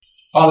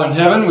Father in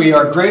heaven, we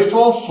are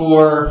grateful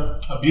for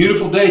a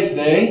beautiful day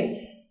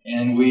today,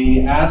 and we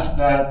ask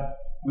that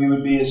we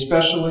would be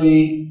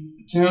especially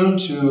attuned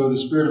to the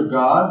Spirit of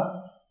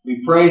God.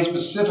 We pray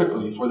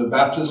specifically for the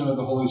baptism of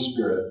the Holy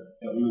Spirit,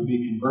 that we would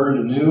be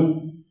converted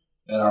anew,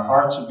 that our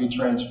hearts would be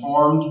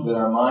transformed, that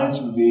our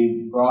minds would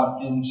be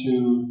brought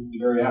into the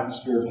very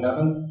atmosphere of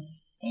heaven,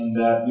 and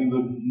that we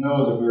would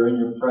know that we're in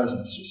your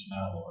presence just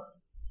now, Lord.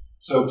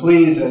 So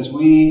please, as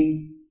we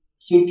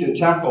seek to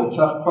tackle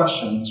tough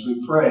questions,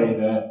 we pray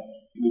that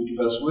you would give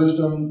us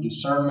wisdom,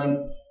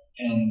 discernment,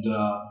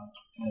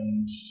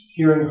 and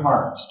hearing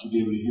hearts to be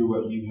able to hear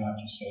what you have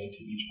to say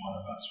to each one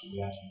of us.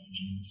 We ask in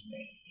Jesus'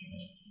 name.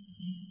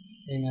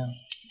 Amen. Amen.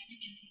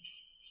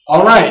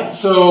 All right,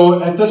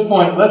 so at this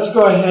point, let's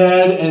go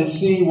ahead and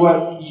see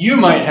what you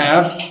might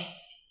have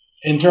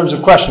in terms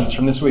of questions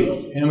from this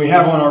week. And we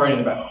have one already in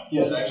the back.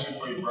 Yes? It's actually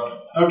for you, brother.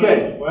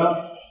 Okay,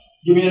 well,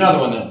 give me another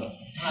one then.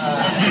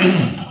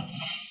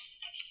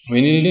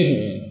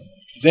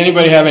 Does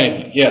anybody have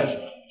anything? Yes.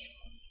 Say,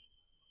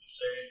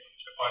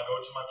 if I go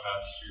to my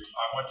pastor,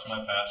 I went to my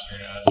pastor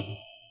and asked,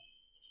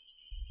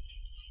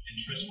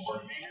 interest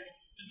coordinator?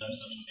 Is that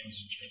such a thing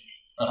as a church?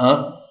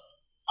 I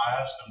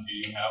asked him, do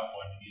you have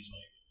one? And he's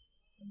like,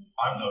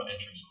 I'm the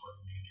interest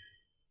coordinator.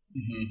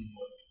 Mm-hmm.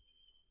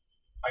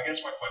 I guess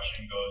my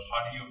question goes,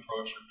 how do you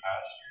approach your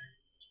pastor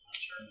on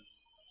certain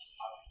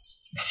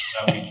topics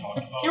that we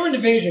talked about? Kameron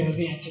DeVasher has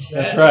the answer to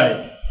that. That's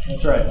right.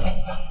 That's right.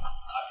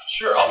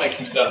 Sure, I'll make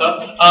some stuff up.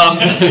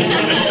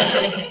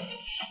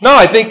 No,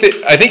 I think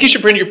you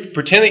should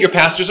pretend that your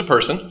pastor's a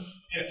person.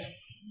 Yeah.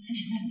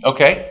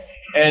 Okay,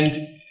 and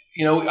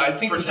I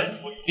think. But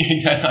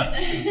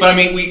I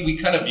mean, we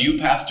kind of view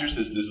pastors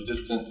as this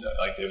distant,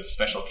 like there's a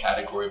special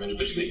category of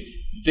individual.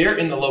 They're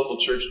in the local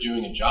church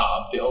doing a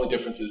job. The only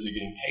difference is they're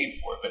getting paid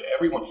for it. But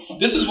everyone,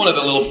 this is one of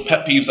the little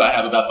pet peeves I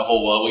have about the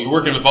whole. Well, you're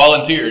working with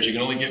volunteers. You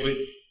can only get with.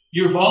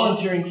 You're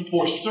volunteering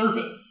for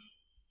service.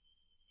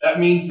 That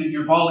means that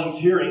you're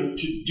volunteering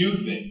to do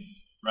things,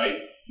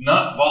 right?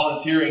 Not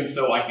volunteering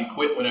so I can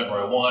quit whenever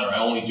I want or I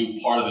only do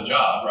part of the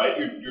job, right?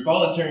 You're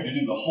volunteering to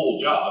do the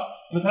whole job.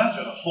 And the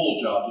pastor has a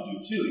whole job to do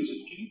too. He's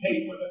just getting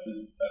paid for it. That's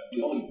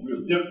the only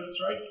real difference,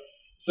 right?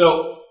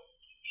 So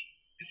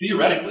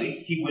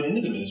theoretically, he went into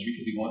the ministry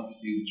because he wants to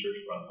see the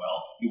church run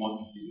well. He wants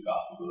to see the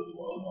gospel go to the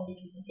world and all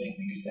these different things.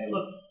 And you say,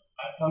 look,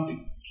 I've come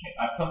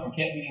from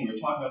camp meeting. We're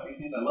talking about these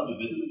things. I'd love to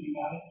visit with you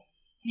about it.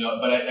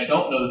 But I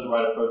don't know that the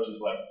right approach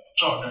is like,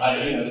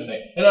 just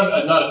saying. And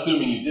I'm not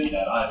assuming you did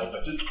that either,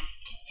 but just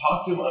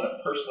talk to him on a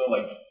personal,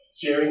 like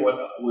sharing what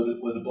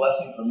was a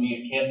blessing for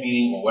me at camp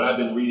meeting or what I've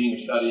been reading or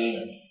studying.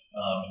 And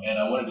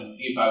I wanted to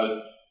see if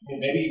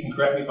maybe you can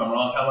correct me if I'm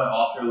wrong, how am I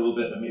off here a little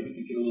bit, but maybe we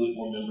could get a little bit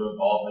more member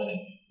involvement. And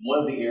one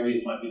of the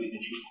areas might be the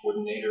interest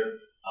coordinator.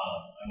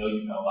 I know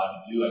you've got a lot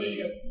to do. I know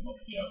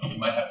you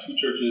might have 2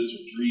 churches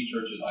or 3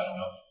 churches, I don't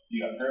know.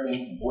 You got prayer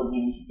meetings and board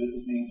meetings and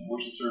business meetings and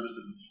worship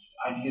services.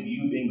 The idea of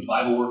you being the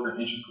Bible worker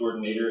and interest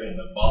coordinator and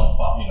the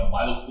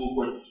Bible school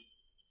coordinator,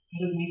 that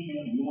doesn't need to be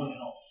done. We want to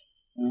help.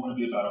 We want to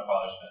be about our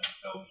Father's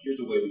business. So here's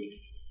a way we can.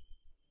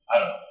 I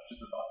don't know.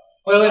 Just a thought.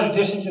 Well, in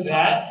addition to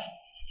that,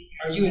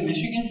 are you in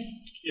Michigan?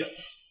 Yes.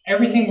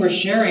 Everything we're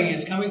sharing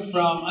is coming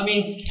from,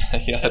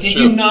 yeah, that's did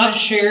true. you not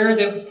share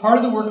that part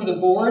of the work of the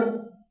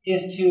board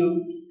is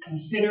to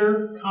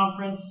consider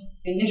conference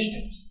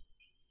initiatives?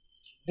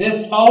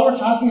 All we're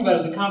talking about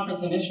is a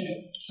conference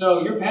initiative.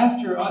 So your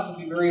pastor ought to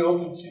be very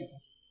open to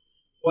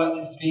what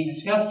is being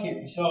discussed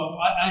here. So,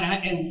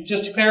 and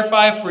just to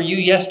clarify for you,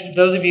 yes,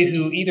 those of you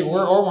who either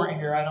were or weren't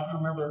here, I don't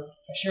remember,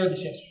 I shared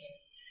this yesterday.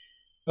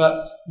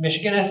 But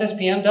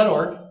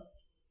MichiganSSPM.org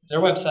is their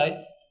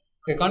website.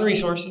 Click on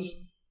resources.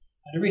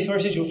 Under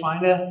resources, you'll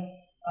find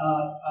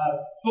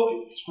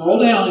scroll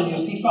down and you'll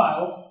see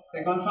files.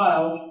 Click on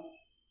files.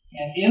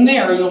 And in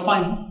there, you'll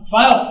find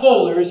file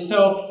folders.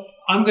 So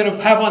I'm going to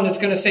have one that's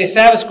going to say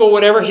Sabbath School,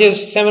 whatever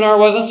his seminar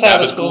was on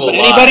Sabbath School. So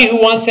anybody who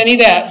wants any of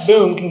that,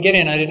 boom, can get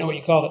in. I didn't know what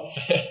you called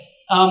it.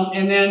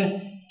 And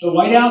then the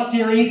Whiteout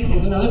series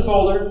is another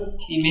folder.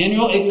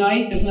 Emmanuel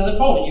Ignite is another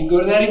folder. You go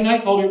to that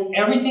Ignite folder.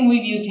 Everything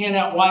we've used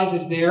handout-wise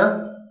is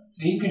there.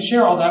 So you can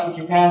share all that with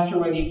your pastor,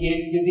 whether you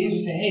get these or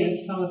say, hey, this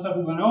is some of the stuff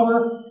we went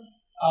over.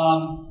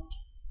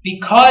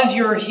 Because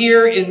you're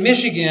here in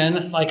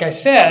Michigan, like I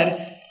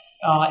said,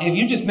 if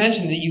you just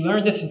mentioned that you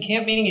learned this in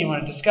camp meeting and you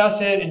want to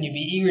discuss it and you'd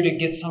be eager to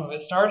get some of it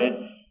started,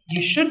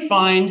 you should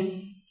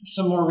find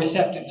some more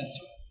receptiveness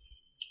to it.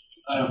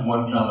 I have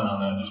one comment on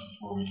that just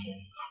before we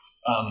take.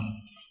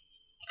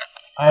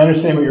 I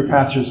understand what your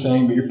pastor is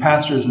saying, but your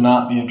pastor is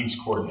not the interest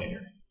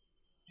coordinator.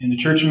 In the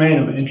Church of Maine,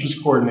 an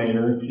interest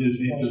coordinator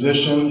is a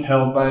position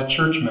held by a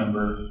church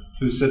member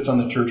who sits on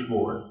the church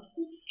board.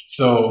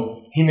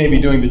 So he may be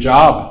doing the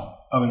job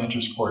of an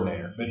interest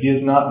coordinator, but he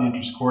is not the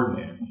interest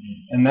coordinator.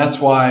 And that's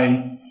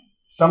why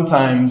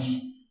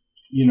sometimes,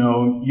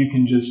 you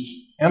can just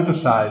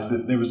emphasize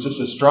that there was just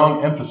a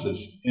strong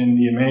emphasis in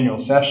the Emmanuel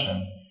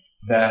session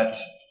that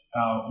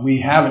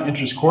we have an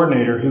interest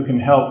coordinator who can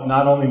help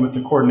not only with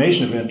the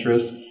coordination of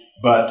interests,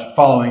 but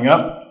following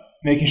up,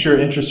 making sure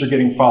interests are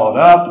getting followed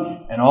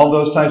up, and all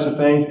those types of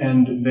things.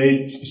 And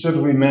they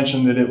specifically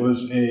mentioned that it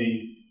was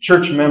a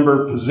church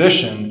member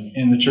position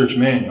in the church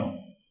manual.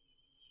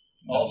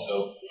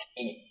 Also,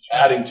 in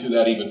adding to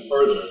that even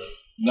further,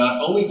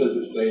 not only does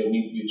it say it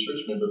needs to be a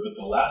church member, but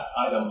the last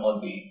item on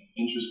the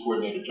interest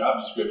coordinator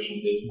job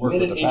description is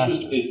when an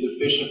interest is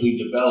sufficiently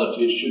developed,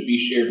 it should be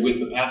shared with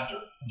the pastor.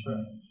 That's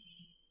right.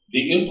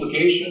 The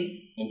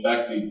implication, in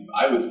fact,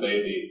 I would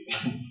say the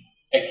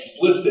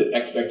explicit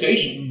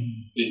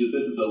expectation is that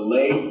this is a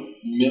lay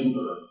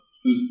member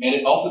and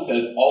it also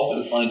says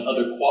also to find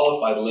other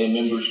qualified lay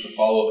members for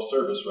follow-up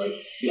service, right?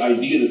 The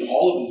idea that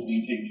all of this is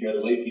being taken care of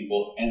the lay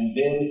people, and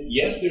then,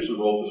 yes, there's a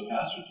role for the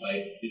pastor to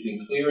play, is in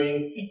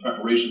clearing, in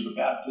preparation for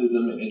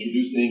baptism, and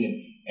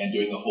introducing, and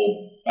doing a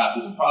whole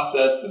baptism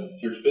process, and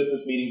church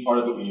business meeting part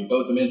of it when you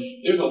vote them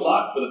in. There's a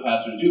lot for the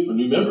pastor to do for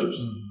new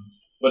members.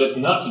 But it's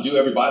not to do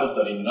every Bible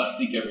study, and not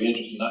seek every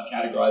interest, and not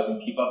categorize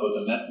and keep up with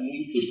them. That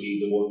needs to be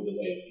the work of the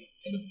laity.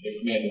 And the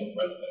manual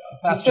writes that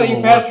out. Just tell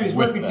your pastor he's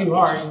working too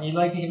hard and you'd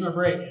like to give him a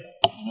break. I got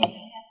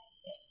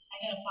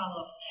to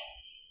follow up.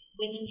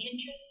 With an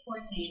interest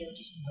coordinator,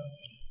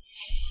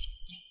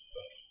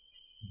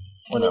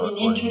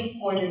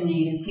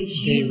 could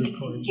you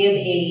give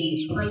a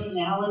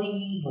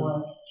personality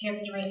or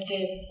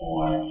characteristic,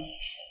 or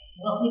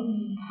what would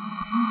the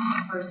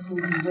person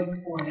would you look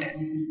for that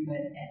would be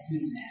good at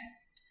doing that?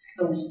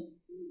 So,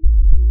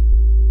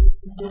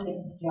 specific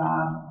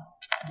job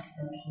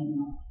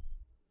description.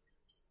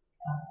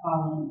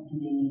 Qualities do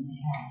they need to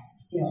have?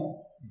 Skills.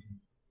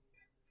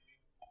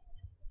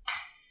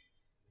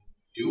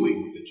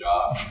 Doing the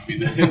job,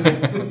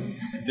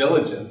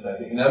 diligence, I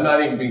think, and I'm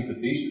not even being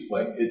facetious.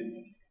 Like it's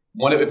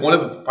if one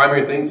of the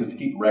primary things is to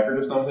keep record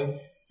of something,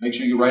 make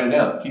sure you write it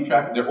down. Keep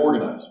track. They're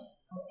organized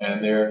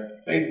and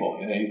they're faithful,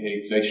 and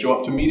they show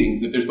up to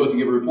meetings. If they're supposed to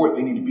give a report,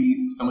 they need to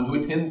be someone who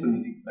attends the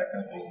meetings, that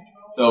kind of thing.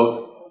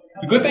 So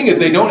the good thing is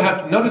they don't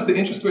have to notice the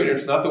interest coordinator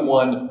is not the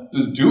one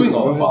who's doing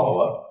all the follow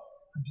up.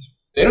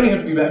 They don't even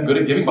have to be that good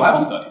at giving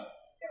Bible studies.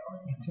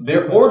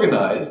 They're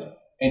organized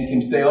and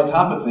can stay on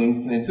top of things,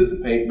 can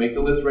anticipate, make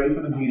the list ready for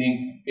the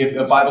meeting. If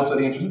a Bible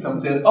study interest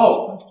comes in,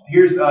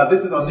 here's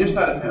this is on this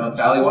side of town,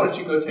 Sally, why don't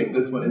you go take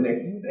this one? And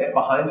they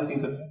behind the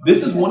scenes.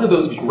 This is one of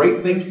those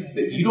great things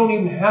that you don't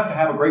even have to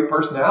have a great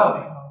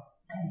personality.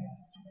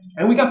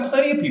 And we got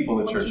plenty of people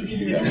in the church who can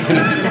do that.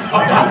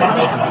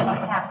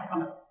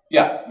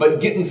 Yeah,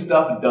 but getting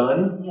stuff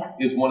done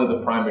is one of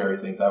the primary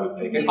things I would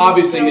think. And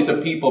obviously it's a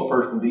people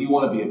person. You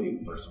want to be a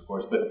people person, of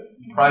course, but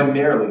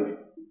primarily,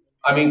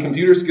 I mean,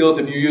 computer skills,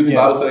 if you're using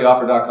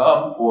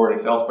BibleStudyOffer.com or an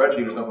Excel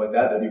spreadsheet or something like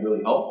that, that'd be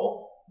really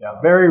helpful. Yeah,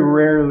 very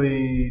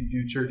rarely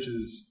do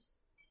churches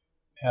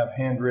have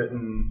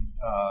handwritten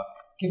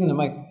give them the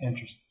mic.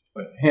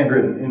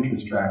 handwritten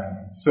interest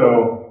tracking.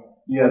 So,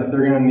 yes,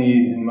 they're going to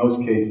need, in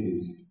most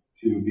cases,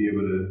 to be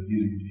able to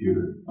use a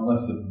computer,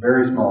 unless it's a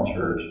very small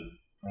church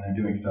and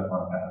they're doing stuff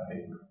on a pad of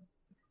paper.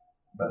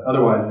 But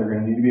otherwise, they're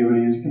going to need to be able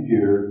to use a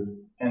computer.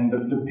 And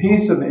the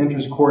piece of the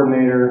interest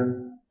coordinator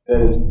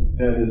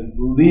that is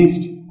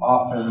least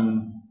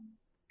often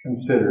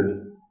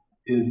considered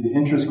is the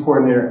interest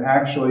coordinator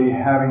actually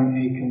having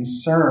a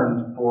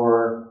concern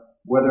for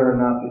whether or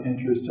not the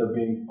interests are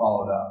being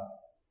followed up.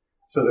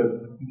 So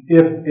that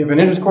if an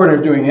interest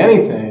coordinator is doing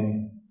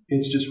anything,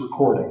 it's just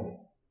recording.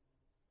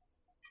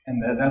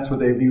 And that's what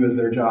they view as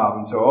their job.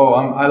 And so,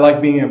 I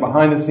like being a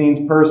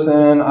behind-the-scenes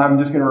person. I'm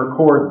just going to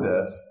record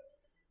this.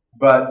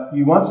 But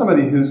you want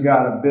somebody who's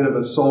got a bit of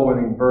a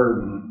soul-winning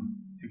burden.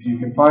 If you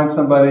can find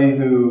somebody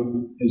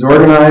who is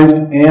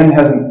organized and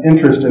has an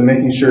interest in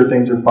making sure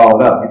things are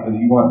followed up, because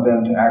you want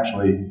them to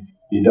actually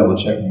be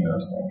double-checking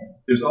those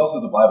things. There's also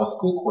the Bible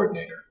school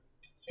coordinator.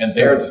 And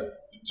they're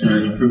to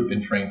recruit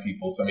and train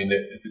people. So, I mean,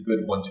 it's a good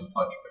 1-2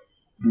 punch.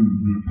 Mm-hmm.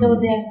 So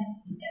then,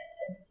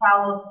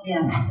 follow up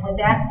again with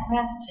that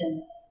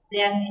question,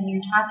 then, and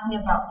you're talking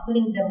about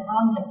putting them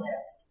on the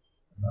list.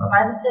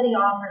 Bible study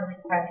offer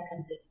requests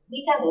comes in.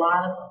 We got a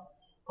lot of them.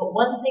 But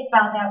once they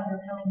found out we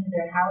were coming to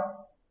their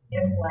house,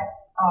 it's like,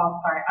 oh,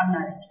 sorry, I'm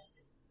not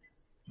interested in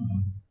this.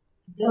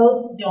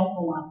 Those don't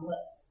go on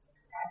lists,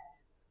 correct?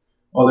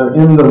 Well, they're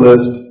in the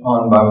list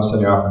on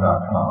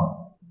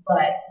BibleStudyOffer.com.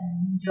 But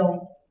you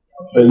don't.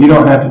 Okay, but you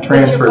don't have to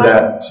transfer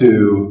that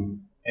to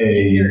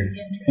a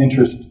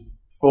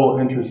full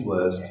interest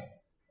list.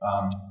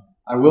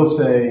 I will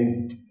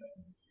say,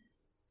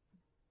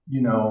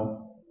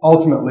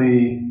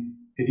 ultimately,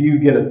 if you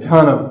get a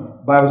ton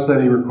of Bible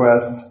study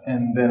requests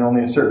and then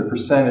only a certain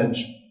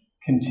percentage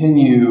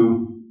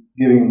continue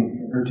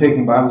giving or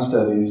taking Bible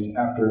studies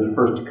after the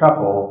first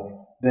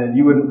couple, then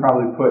you wouldn't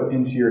probably put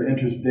into your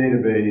interest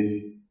database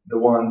the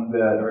ones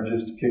that are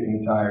just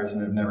kicking the tires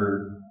and have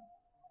never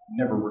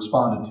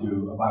responded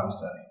to a Bible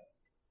study.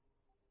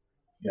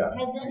 Yeah.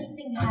 Has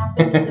anything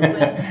happened to the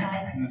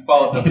website? This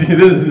follow-up. This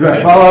is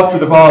right. Follow-up to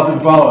the follow-up to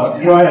the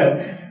follow-up. Go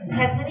ahead.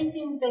 Has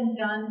anything been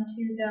done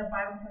to the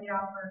Bible study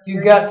offer?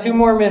 You've got 2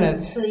 more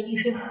minutes. So that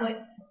you can put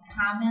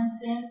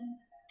comments in?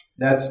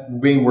 That's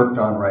being worked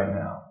on right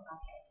now.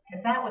 Okay.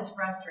 Because that was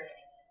frustrating.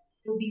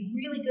 It would be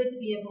really good to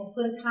be able to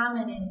put a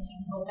comment in so you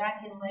can go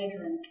back in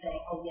later and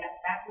say, oh yeah,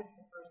 that was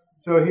the person.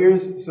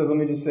 So let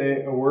me just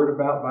say a word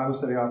about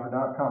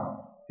BibleStudyOffer.com.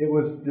 It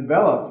was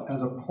developed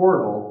as a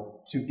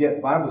portal to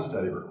get Bible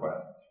study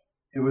requests.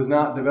 It was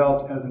not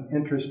developed as an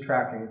interest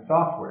tracking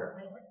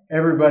software.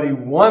 Everybody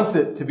wants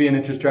it to be an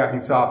interest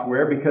tracking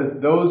software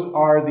because those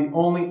are the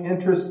only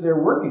interests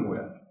they're working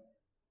with.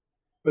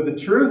 But the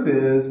truth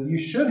is, you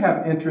should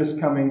have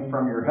interest coming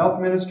from your health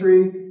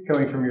ministry,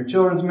 coming from your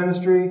children's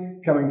ministry,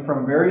 coming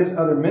from various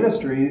other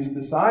ministries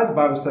besides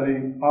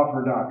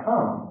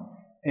BibleStudyOffer.com,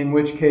 in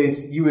which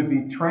case you would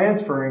be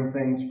transferring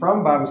things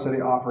from Bible Study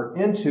Offer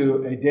into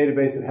a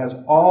database that has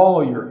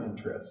all your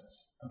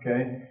interests.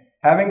 Okay?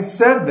 Having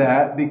said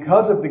that,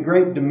 because of the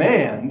great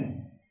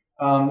demand,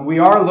 we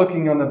are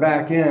looking on the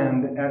back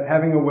end at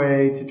having a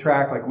way to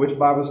track like which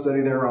Bible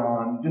study they're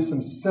on, just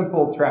some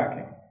simple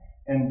tracking,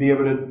 and be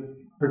able to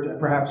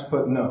perhaps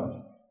put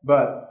notes.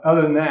 But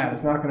other than that,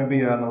 it's not going to be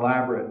an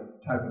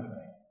elaborate type of thing.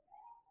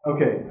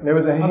 Okay, there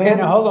was a hand. Okay,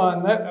 now hold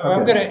on.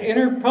 I'm going to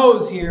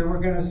interpose here. We're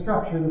going to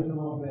structure this a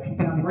little bit.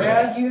 Now,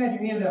 Brad, you had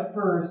your hand up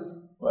first.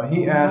 Well,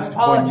 he asked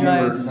when you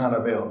were not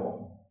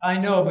available. I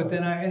know, but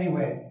then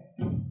anyway.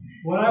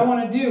 What I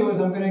want to do is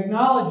I'm going to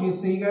acknowledge you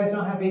so you guys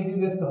don't have to do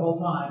this the whole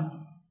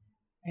time.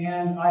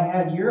 And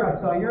I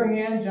saw your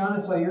hand, John, I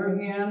saw your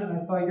hand, and I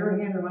saw your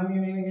hand. Remind me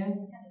your name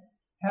again?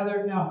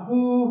 Heather. Now,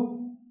 who...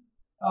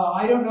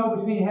 I don't know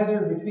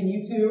between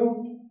you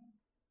two,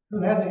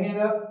 who had their hand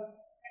up?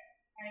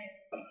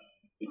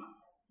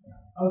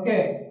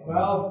 Okay,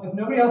 well, if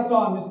nobody else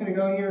saw, I'm just going to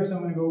go here, so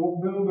I'm going to go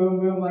boom, boom,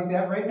 boom like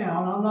that right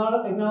now. And I'll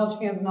not acknowledge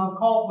hands, and I'll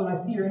call when I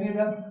see your hand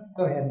up.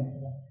 Go ahead and say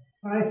that.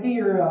 When I see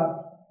your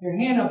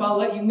hand up, I'll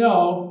let you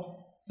know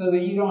so that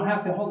you don't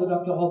have to hold it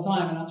up the whole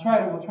time. And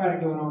we'll try to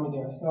go over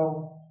there.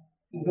 So,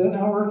 is that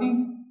now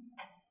working?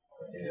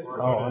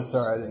 Oh, I'm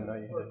sorry, I didn't know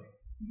you did.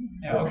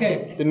 Yeah,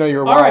 okay. Didn't know you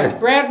were wired. All right,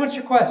 Brad, what's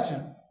your question?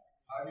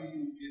 How do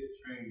you get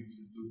trained to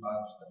do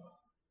Bible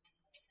studies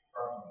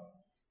properly?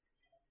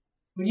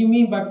 What do you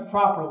mean by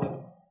properly?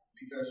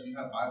 Because you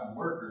have Bible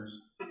workers,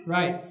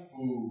 right,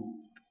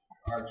 who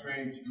are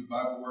trained to do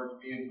Bible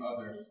work in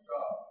other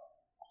stuff.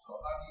 So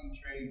how do you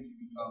train to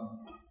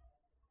become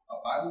a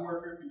Bible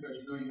worker? Because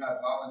you have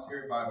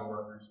voluntary Bible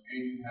workers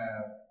and you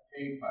have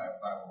paid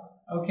Bible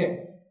workers. Okay.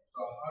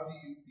 So how do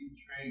you be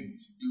trained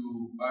to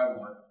do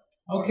Bible work?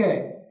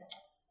 Okay.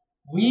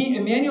 We,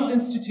 Emmanuel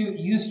Institute,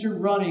 used to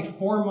run a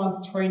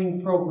 4-month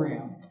training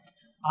program.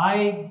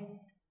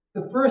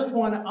 The first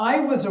one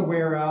I was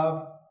aware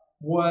of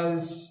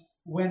was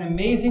when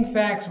Amazing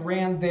Facts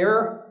ran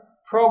their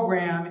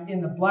program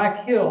in the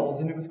Black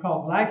Hills, and it was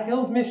called Black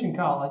Hills Mission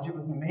College. It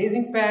was an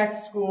Amazing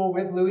Facts school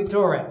with Louis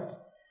Torres.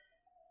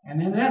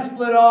 And then that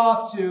split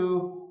off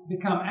to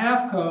become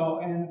AFCO,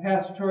 and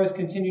Pastor Torres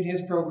continued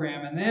his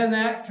program. And then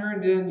that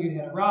turned in, you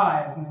had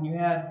Arise, and then you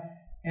had...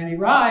 And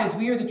Arise,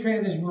 we are the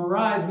transition from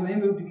Arise when they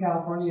moved to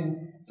California.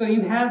 And so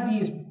you had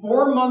these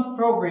 4-month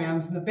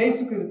programs, and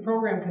basically the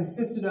program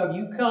consisted of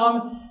you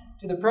come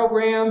to the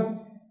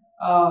program.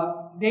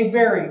 They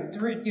varied.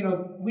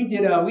 We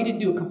didn't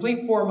do a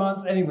complete 4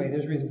 months. Anyway,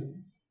 there's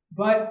reason.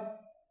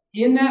 But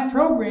in that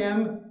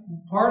program,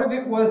 part of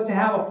it was to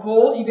have a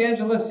full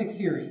evangelistic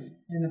series.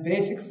 And the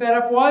basic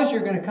setup was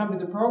you're going to come to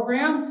the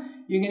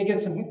program. You're going to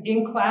get some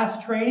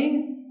in-class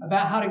training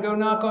about how to go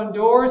knock on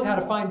doors, how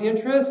to find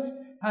interest,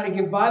 how to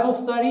give Bible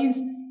studies,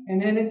 and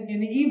then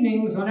in the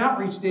evenings on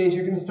outreach days,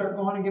 you're going to start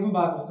going and giving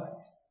Bible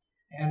studies.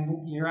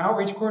 And your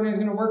outreach coordinator is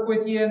going to work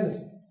with you, and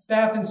the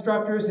staff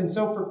instructors, and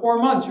so for 4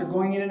 months, you're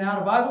going in and out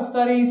of Bible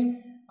studies.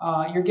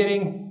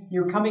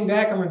 You're coming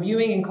back and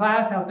reviewing in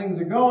class how things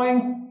are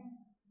going.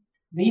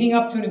 Leading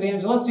up to an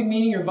evangelistic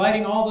meeting, you're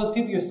inviting all those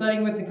people you're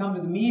studying with to come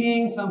to the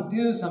meeting. Some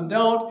do, some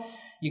don't.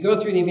 You go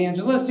through the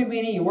evangelistic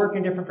meeting, you work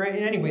in different...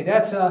 Anyway,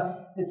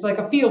 it's like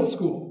a field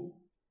school.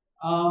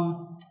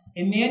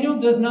 Emmanuel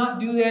does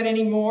not do that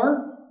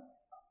anymore,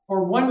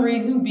 for one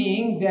reason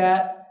being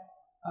that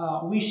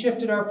we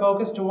shifted our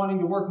focus to wanting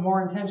to work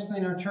more intentionally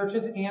in our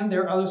churches, and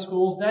there are other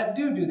schools that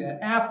do that.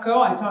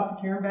 AFCO, I talked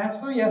to Karen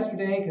Batchelor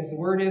yesterday because the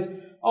word is,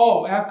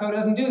 AFCO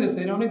doesn't do this.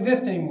 They don't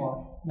exist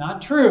anymore.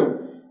 Not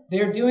true.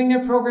 They're doing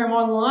their program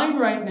online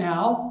right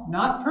now,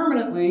 not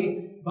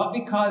permanently, but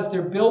because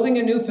they're building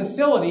a new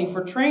facility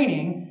for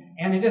training,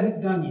 and it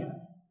isn't done yet.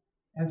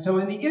 And so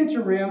in the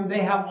interim,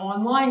 they have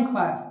online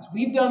classes.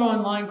 We've done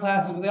online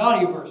classes with the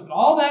Audioverse. But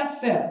all that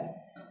said,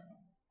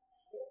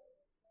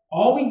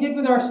 all we did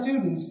with our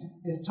students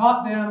is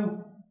taught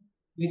them,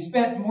 we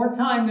spent more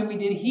time than we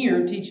did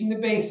here teaching the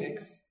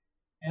basics.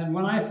 And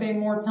when I say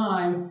more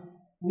time,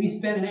 we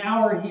spent an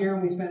hour here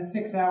and we spent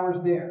 6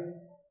 hours there.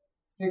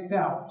 6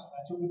 hours.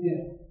 That's what we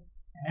did.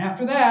 And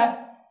after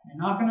that, you're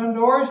knocking on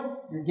doors,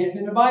 you're getting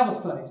into Bible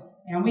studies.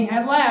 And we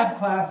had lab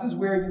classes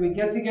where you would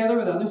get together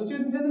with other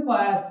students in the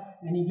class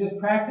and you just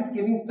practice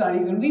giving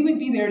studies, and we would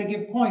be there to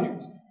give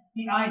pointers.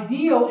 The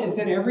ideal is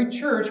that every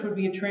church would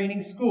be a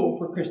training school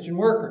for Christian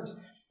workers,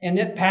 and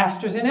that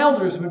pastors and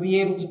elders would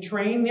be able to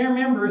train their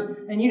members,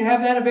 and you'd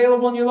have that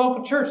available in your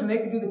local church, and they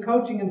could do the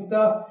coaching and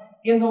stuff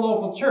in the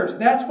local church.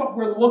 That's what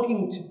we're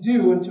looking to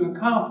do and to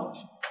accomplish.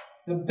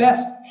 The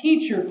best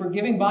teacher for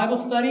giving Bible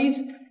studies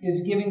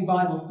is giving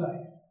Bible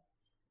studies.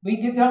 We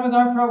get done with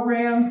our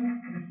programs.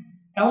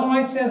 Ellen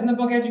White says in the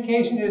book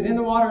Education, it is in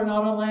the water and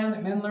not on land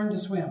that men learn to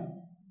swim.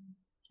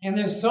 And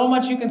there's so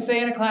much you can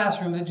say in a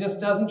classroom that just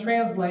doesn't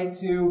translate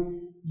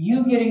to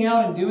you getting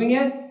out and doing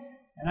it.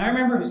 And I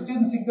remember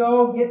students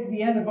would get to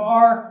the end of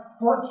our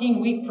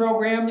 14-week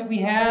program that we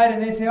had,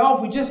 and they'd say, oh,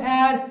 if we just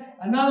had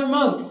another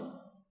month,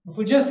 if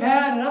we just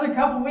had another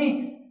couple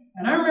weeks.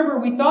 And I remember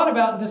we thought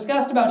about and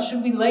discussed about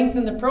should we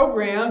lengthen the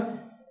program,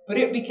 but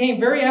it became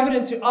very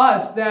evident to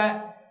us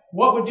that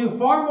what would do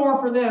far more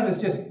for them is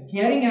just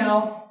getting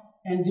out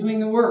and doing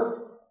the work.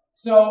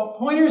 So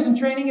pointers and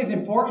training is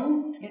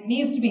important. It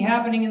needs to be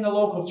happening in the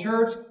local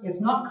church.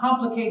 It's not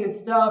complicated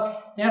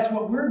stuff. That's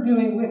what we're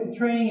doing with the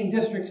training in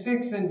District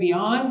 6 and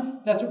beyond.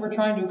 That's what we're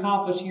trying to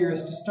accomplish here,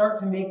 is to start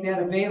to make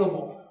that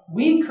available.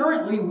 We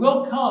currently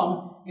will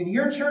come, if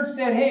your church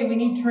said, hey, we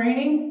need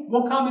training,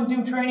 we'll come and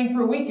do training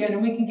for a weekend,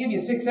 and we can give you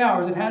 6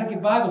 hours of how to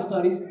give Bible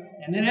studies.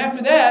 And then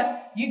after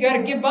that, you got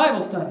to give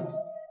Bible studies.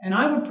 And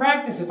I would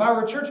practice. If I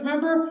were a church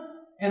member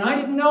and I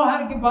didn't know how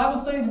to give Bible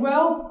studies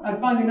well,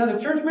 I'd find another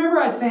church member.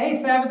 I'd say, hey,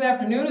 Sabbath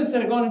afternoon,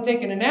 instead of going and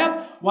taking a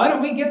nap, why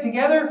don't we get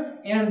together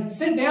and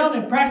sit down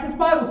and practice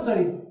Bible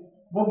studies?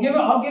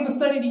 I'll give a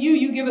study to you,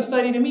 you give a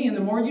study to me. And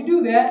the more you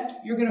do that,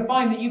 you're going to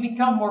find that you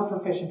become more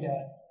proficient at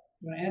it.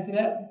 You want to add to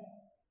that?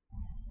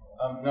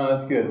 No,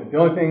 that's good. The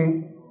only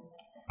thing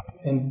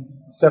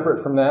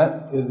separate from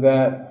that is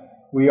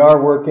that we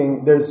are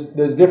working.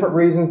 There's different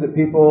reasons that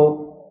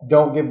people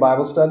don't give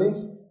Bible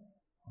studies.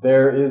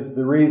 There is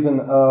the reason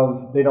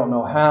of they don't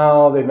know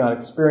how, they've not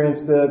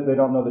experienced it, they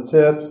don't know the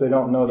tips, they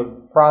don't know the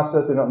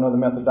process, they don't know the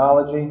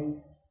methodology.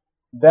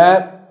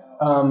 That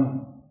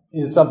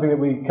is something that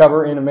we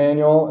cover in a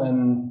manual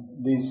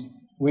and these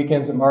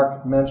weekends that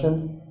Mark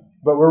mentioned.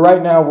 But we're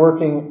right now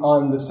working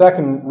on the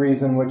second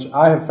reason, which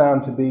I have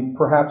found to be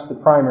perhaps the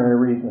primary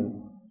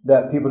reason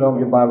that people don't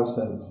give Bible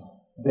studies.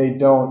 They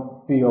don't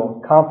feel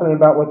confident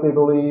about what they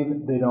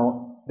believe. They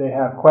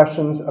have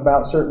questions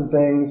about certain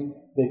things.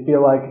 They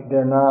feel like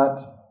they're not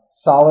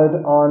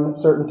solid on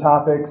certain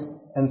topics,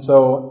 and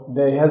so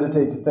they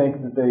hesitate to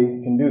think that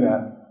they can do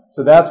that.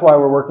 So that's why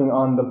we're working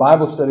on the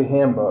Bible Study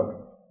Handbook,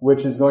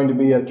 which is going to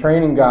be a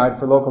training guide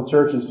for local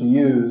churches to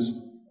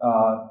use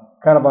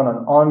kind of on an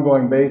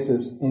ongoing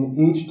basis. In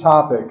each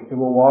topic, it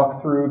will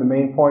walk through the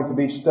main points of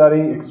each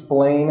study,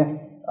 explain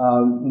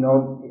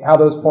how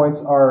those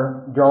points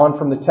are drawn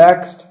from the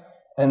text,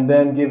 and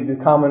then give the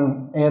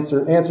common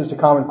answers to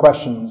common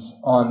questions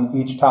on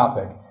each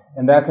topic.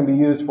 And that can be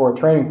used for a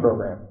training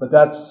program. But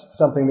that's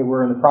something that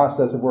we're in the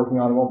process of working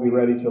on and won't be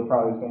ready till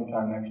probably the same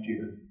time next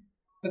year.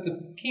 But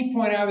the key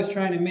point I was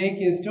trying to make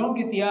is don't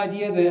get the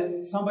idea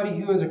that somebody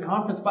who is a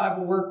conference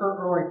Bible worker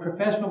or a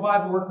professional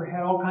Bible worker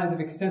had all kinds of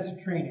extensive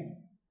training.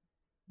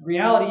 The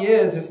reality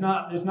is there's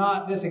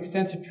not this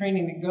extensive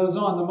training that goes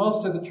on. The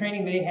most of the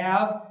training they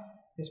have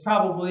is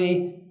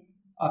probably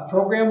a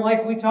program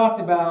like we talked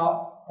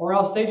about, or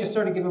else they just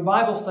started giving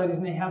Bible studies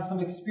and they have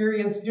some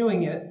experience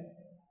doing it.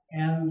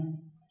 And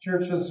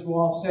churches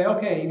will say,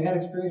 okay, you had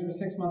experience for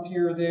 6 months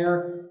here or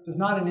there. There's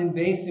not an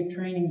invasive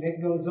training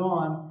that goes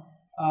on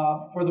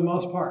for the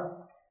most part.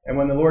 And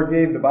when the Lord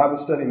gave the Bible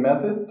study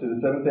method to the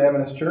Seventh-day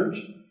Adventist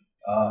Church,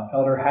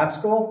 Elder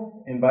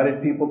Haskell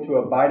invited people to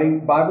a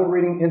Bible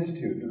Reading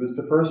Institute. It was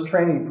the first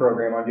training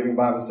program on giving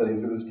Bible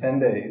studies. It was 10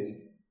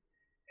 days.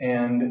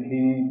 And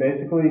he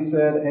basically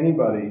said,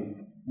 anybody,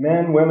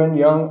 men, women,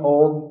 young,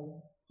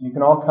 old, you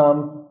can all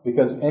come,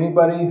 because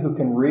anybody who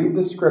can read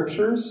the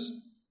Scriptures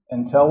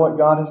and tell what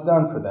God has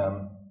done for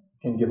them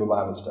can give a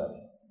Bible study.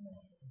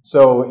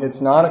 So it's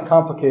not a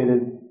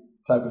complicated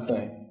type of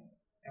thing.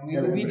 And we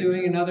will be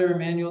doing another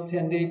Emmanuel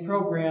 10-day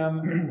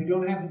program. We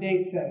don't have the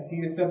date set. It's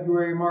either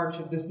February or March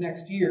of this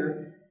next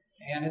year.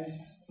 And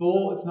it's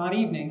full. It's not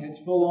evenings. It's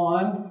full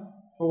on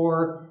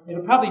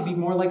it'll probably be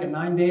more like a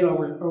 9-day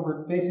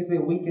over basically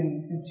a week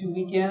and 2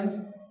 weekends.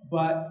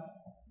 But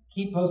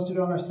keep posted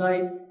on our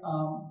site.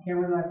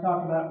 Kameron and I have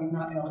talked about it. We've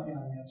not nailed it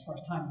down yet as far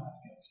as time-wise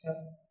goes. Yes?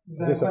 Is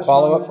this a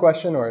follow-up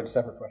question or a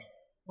separate question?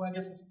 Well, I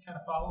guess it's kind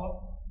of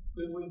follow-up.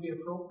 Would it be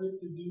appropriate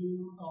to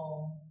do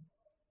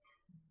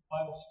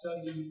Bible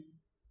study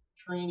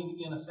training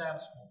in a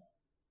Sabbath school?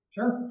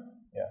 Sure.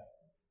 Yeah.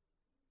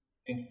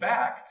 In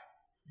fact,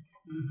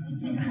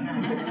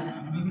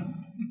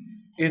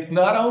 it's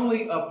not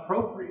only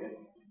appropriate.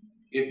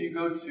 If you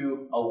go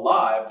to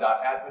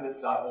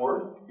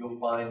alive.adventist.org, you'll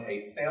find a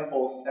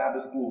sample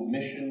Sabbath school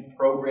mission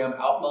program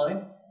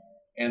outline.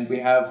 And we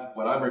have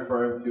what I'm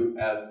referring to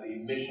as the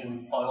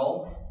mission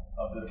funnel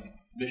of the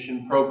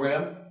mission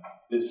program.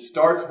 It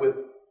starts with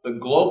the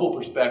global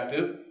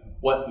perspective,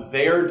 what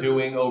they're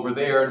doing over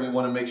there, and we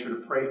want to make sure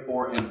to pray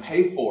for and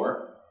pay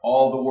for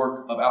all the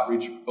work of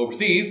outreach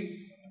overseas.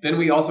 Then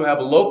we also have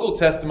local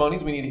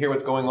testimonies. We need to hear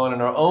what's going on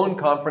in our own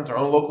conference, our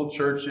own local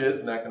churches,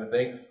 and that kind of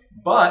thing.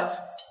 But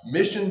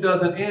mission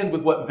doesn't end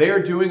with what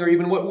they're doing or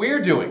even what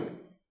we're doing.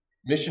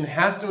 Mission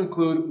has to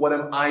include what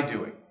am I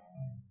doing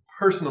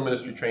personal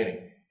ministry training.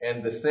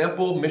 And the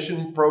sample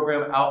mission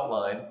program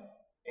outline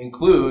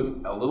includes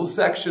a little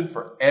section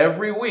for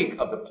every week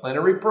of the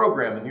plenary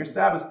program in your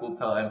Sabbath school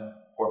time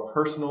for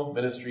personal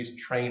ministries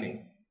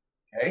training.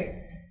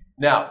 Okay?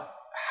 Now,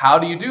 how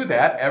do you do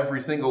that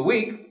every single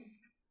week?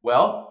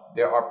 Well,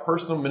 there are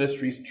personal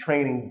ministries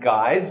training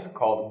guides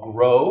called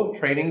GROW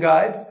training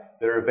guides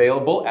that are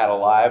available at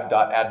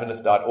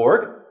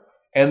alive.adventist.org.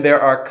 And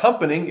there are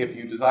accompanying, if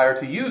you desire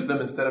to use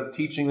them, instead of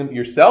teaching them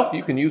yourself,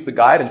 you can use the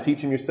guide and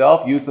teach them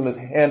yourself, use them as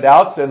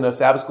handouts in the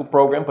Sabbath school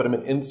program, put them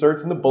in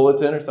inserts in the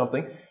bulletin or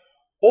something.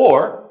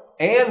 Or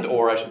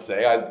I should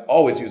say, I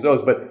always use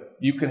those, but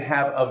you can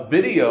have a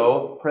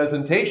video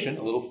presentation,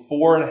 a little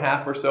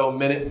 4.5 or so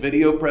minute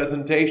video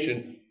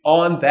presentation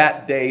on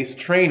that day's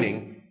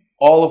training,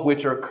 all of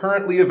which are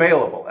currently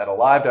available at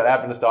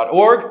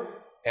alive.adventist.org.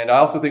 And I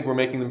also think we're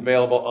making them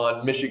available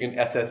on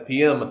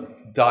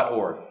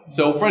michiganssspm.org.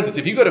 So, for instance,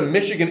 if you go to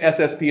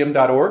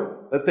michiganssspm.org,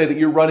 let's say that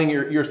you're running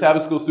your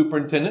Sabbath school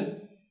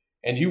superintendent,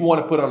 and you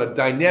want to put on a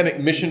dynamic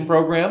mission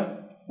program,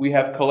 we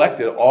have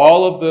collected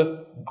all of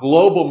the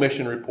global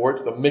mission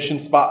reports. The mission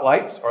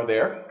spotlights are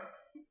there.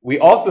 We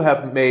also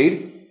have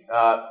made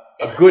a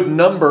good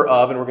number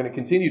of, and we're going to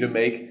continue to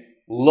make,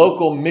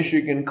 local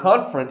Michigan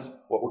conference,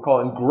 what we're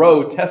calling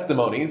GROW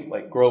testimonies,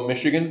 like GROW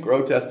Michigan,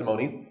 GROW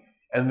testimonies.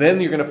 And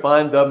then you're going to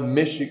find the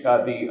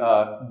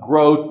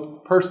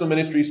GROW Personal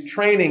Ministries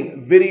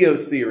Training video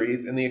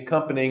series and the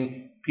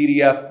accompanying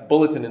PDF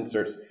bulletin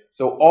inserts.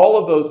 So all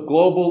of those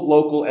global,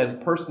 local,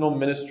 and personal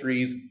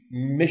ministries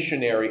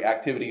missionary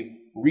activity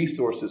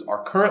resources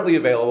are currently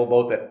available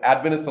both at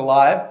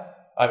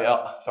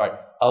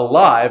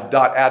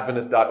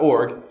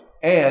alive.adventist.org,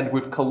 and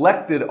we've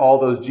collected all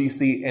those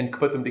GC and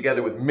put them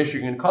together with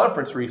Michigan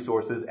conference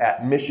resources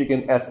at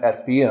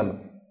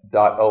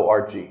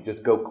michiganssspm.org.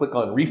 Just go click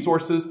on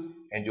resources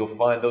and you'll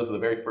find those are the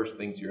very first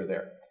things you're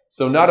there.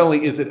 So not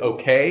only is it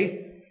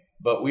okay,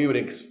 but we would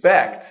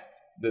expect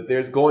that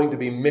there's going to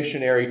be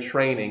missionary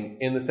training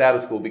in the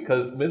Sabbath school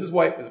because Mrs.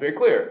 White is very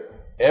clear.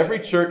 Every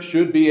church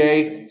should be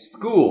a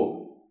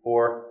school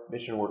for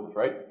mission workers,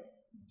 right?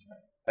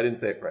 I didn't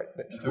say it right.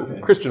 That's okay.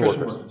 Christian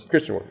workers.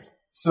 Christian workers.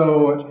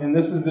 So, and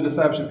this is the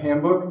Discipleship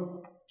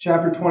Handbook.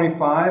 Chapter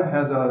 25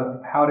 has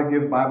a how to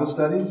give Bible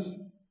studies.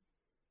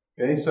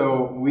 Okay,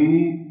 so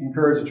we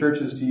encourage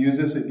churches to use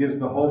this. It gives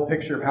the whole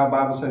picture of how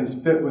Bible studies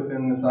fit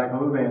within the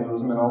cycle of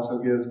evangelism and also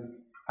gives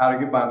how to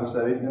give Bible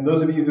studies. And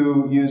those of you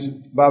who use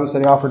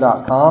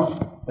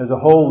BibleStudyOffer.com, there's a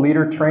whole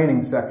leader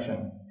training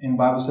section in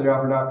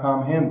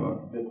BibleStudyOffer.com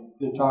handbook that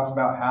talks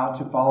about how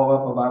to follow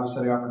up a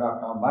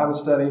BibleStudyOffer.com Bible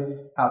study,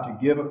 how to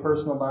give a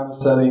personal Bible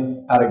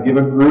study, how to give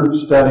a group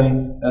study.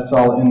 That's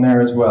all in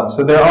there as well.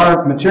 So there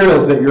are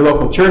materials that your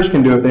local church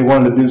can do if they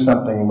wanted to do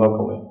something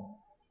locally.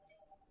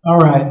 All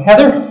right.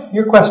 Heather,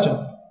 your question.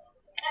 Okay.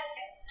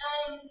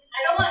 I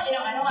don't want to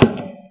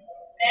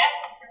bash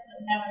the person that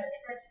we have at our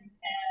church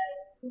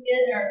who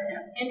is our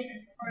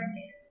interest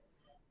coordinator.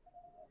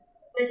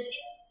 But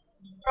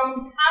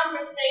from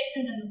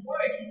conversations in the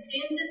Word, she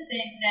seems to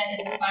think that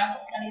it's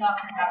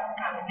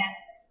BibleStudyOffer.com, and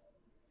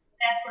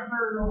that's where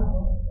her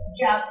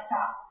job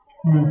stops.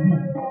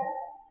 Mm-hmm.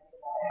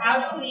 How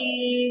do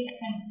we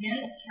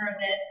convince her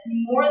that it's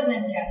more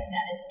than just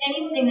that? It's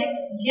anything that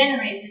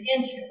generates an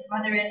interest,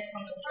 whether it's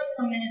from the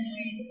personal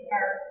ministries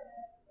or...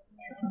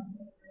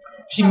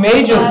 She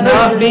may just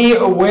not be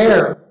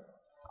aware.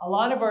 A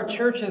lot of our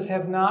churches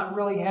have not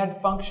really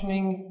had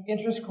functioning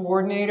interest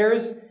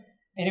coordinators,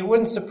 and it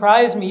wouldn't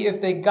surprise me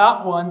if they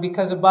got one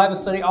because of Bible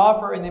Study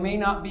Offer, and they may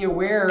not be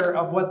aware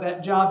of what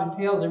that job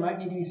entails. There might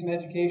need to be some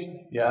education.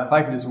 Yeah, if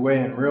I could just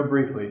weigh in real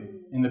briefly.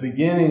 In the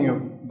beginning of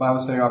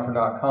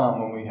BibleStudyOffer.com,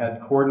 when we had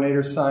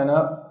coordinators sign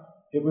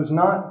up,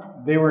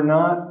 they were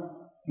not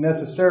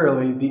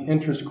necessarily the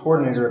interest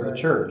coordinator of the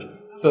church.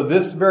 So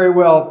this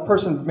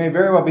person may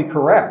very well be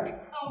correct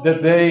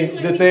that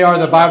they are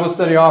the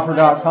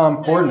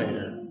BibleStudyOffer.com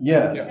coordinator.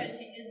 Yes.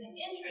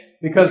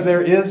 Because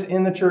there is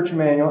in the church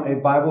manual a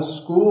Bible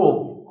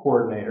school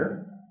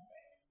coordinator,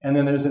 and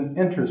then there's an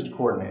interest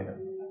coordinator.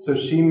 So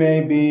she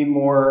may be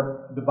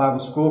more the Bible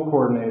school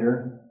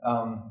coordinator.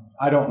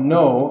 I don't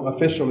know.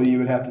 Officially, you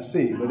would have to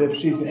see. But if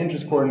she's the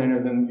interest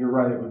coordinator, then you're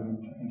right, it would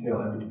entail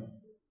everything.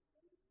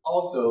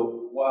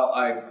 Also, while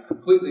I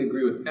completely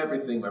agree with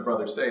everything my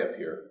brothers say up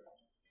here,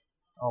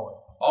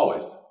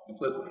 always,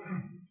 implicitly,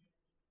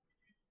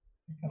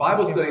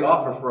 Bible Study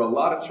Offer for a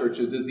lot of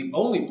churches is the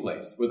only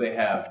place where they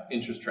have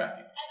interest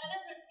tracking.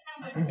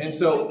 And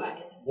so,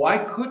 why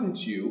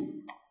couldn't you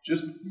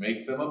just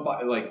make them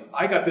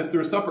I got this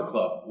through a supper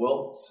club.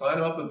 Well, sign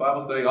them up with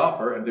Bible Study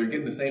Offer, and they're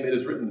getting the same It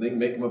Is Written thing,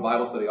 make them a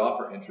Bible Study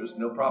Offer interest,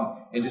 no problem.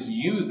 And just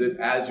use it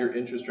as your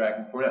interest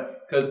tracking for now.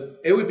 Because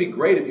it would be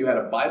great if you had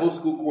a Bible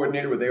school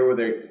coordinator where they were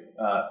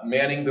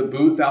manning the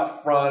booth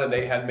out front, and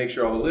they had to make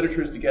sure all the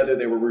literature is together,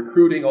 they were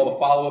recruiting all the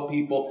follow-up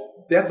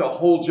people. That's a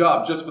whole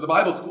job just for the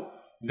Bible school.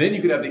 Then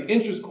you could have the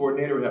interest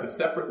coordinator would have a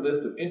separate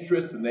list of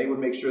interests, and they would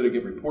make sure to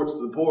give reports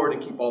to the board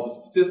and keep all the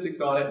statistics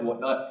on it and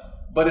whatnot.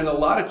 But in a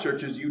lot of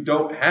churches, you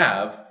don't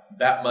have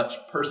that much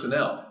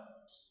personnel.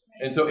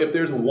 And so if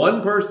there's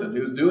one person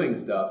who's doing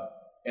stuff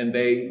and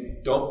they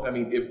don't,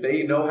 if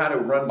they know how to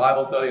run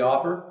Bible study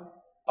offer,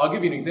 I'll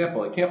give you an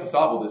example. At Camp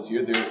Asable this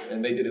year,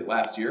 and they did it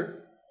last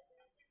year.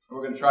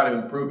 We're going to try to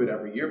improve it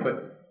every year,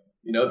 but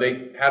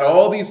they had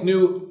all these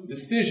new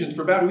decisions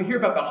for baptism. We hear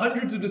about the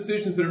hundreds of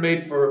decisions that are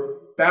made for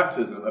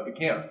baptism at the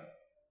camp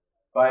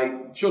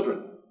by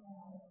children.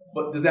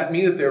 But does that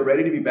mean that they're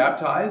ready to be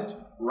baptized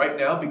right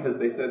now because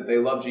they said they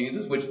love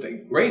Jesus? Which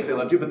they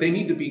love Jesus, but they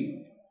need to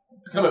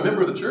become a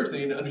member of the church. They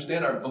need to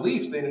understand our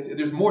beliefs.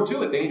 There's more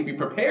to it. They need to be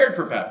prepared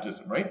for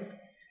baptism, right?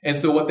 And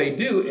so what they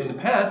do in the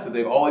past is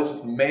they've always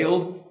just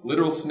mailed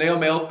literal snail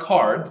mail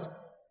cards,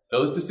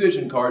 those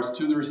decision cards,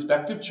 to the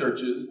respective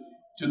churches,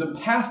 to the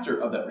pastor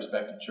of that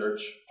respective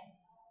church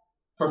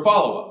for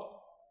follow-up.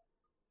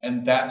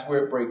 And that's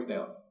where it breaks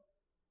down.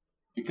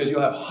 Because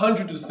you'll have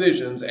hundreds of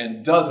decisions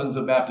and dozens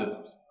of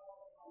baptisms.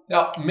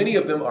 Now, many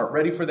of them aren't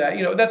ready for that.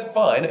 That's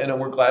fine, and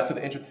we're glad for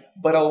the interest.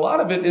 But a lot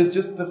of it is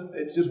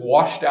it's just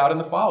washed out in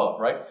the follow-up,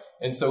 right?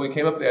 And so we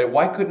came up with the idea,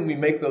 why couldn't we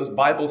make those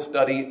Bible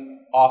study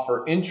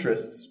offer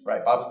interests,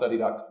 right?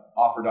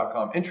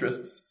 BibleStudy.offer.com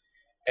interests.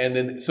 And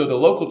then, so the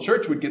local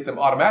church would get them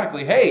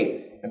automatically,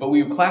 but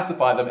we would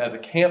classify them as a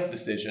camp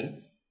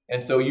decision.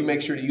 And so you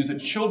make sure to use a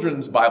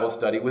children's Bible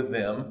study with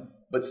them,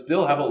 but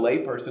still have a lay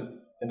person.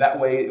 And that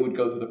way it would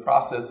go through the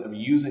process of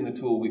using the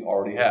tool we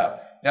already have.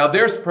 Now,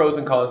 there's pros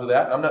and cons of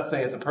that. I'm not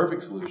saying it's a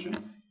perfect solution,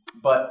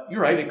 but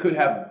you're right. It could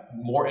have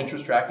more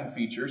interest tracking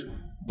features,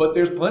 but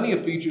there's plenty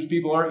of features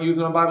people aren't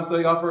using on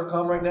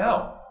BibleStudyOffer.com right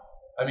now.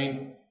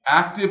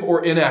 Active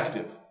or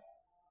inactive.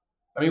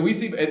 We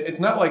see, it's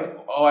not like,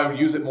 I would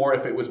use it more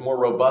if it was more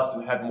robust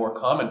and had more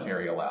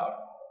commentary allowed.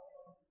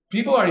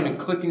 People aren't even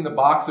clicking the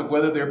box of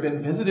whether they've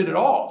been visited at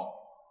all.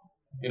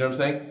 You know what I'm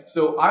saying?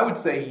 So I would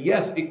say,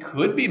 yes, it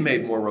could be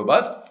made more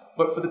robust,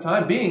 but for the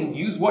time being,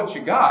 use what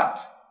you got,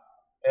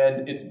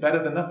 and it's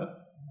better than nothing.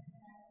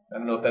 I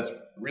don't know if that's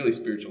really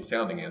spiritual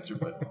sounding answer,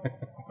 but not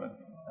really.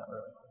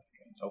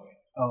 Okay.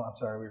 Oh, I'm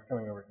sorry. We were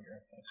coming over here.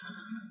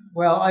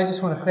 Well, I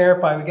just want to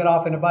clarify. We get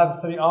off into Bible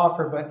study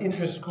offer, but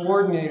interest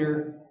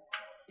coordinator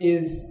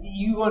is,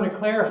 you want to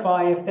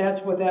clarify if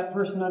that's what that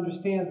person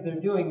understands they're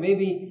doing.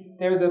 Maybe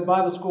they're the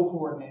Bible school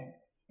coordinator.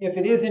 If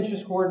it is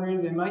interest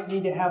coordinator, they might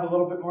need to have a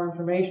little bit more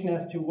information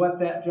as to what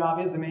that job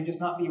is. They may just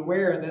not be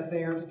aware that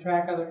they are to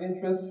track other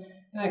interests.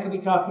 And I could be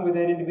talking with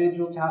that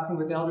individual, talking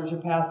with elders or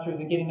pastors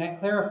and getting that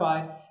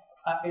clarified.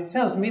 It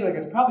sounds to me like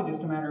it's probably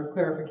just a matter of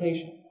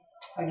clarification.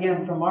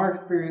 Again, from our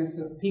experience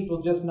of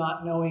people just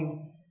not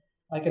knowing,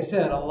 like I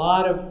said,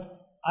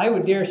 I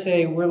would dare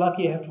say we're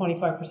lucky to have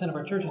 25% of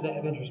our churches that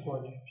have interest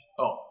coordinators.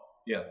 Oh,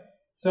 yeah.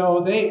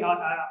 So they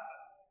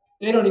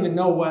don't even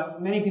know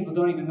many people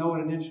don't even know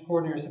what an interest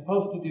coordinator is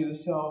supposed to do.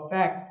 So in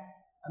fact,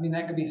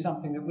 that could be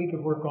something that we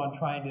could work on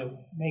trying to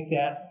make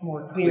that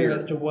more clear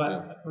as to what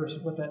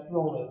that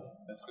role is.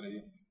 That's a good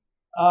idea.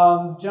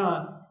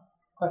 John,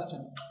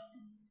 question.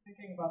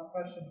 Thinking about the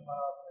question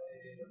about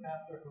the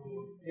pastor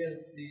who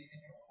is the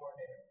interest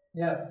coordinator.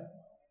 Yes.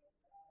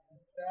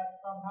 Is that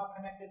somehow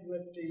connected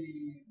with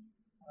the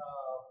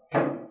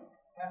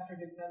pastor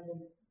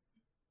dependence,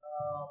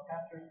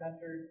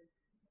 pastor-centered?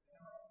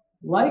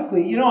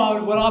 Likely.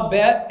 What I'll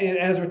bet,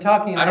 as we're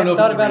talking, I don't know if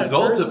it's a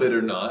result of it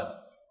or not,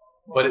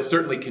 but it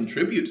certainly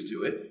contributes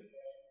to it.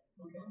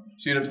 Okay.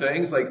 See what I'm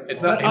saying? It's like,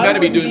 it's not, you got to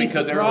be doing it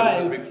because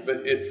everyone,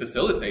 but it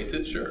facilitates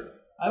it, sure.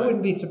 I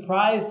wouldn't be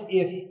surprised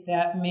if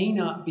that may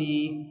not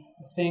be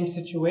the same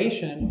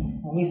situation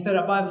when we set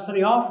up Bible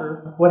study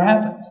offer. What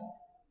happens?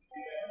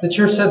 The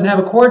church doesn't have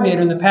a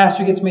coordinator and the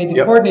pastor gets made the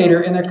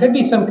coordinator, and there could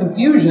be some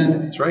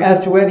confusion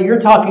as to whether you're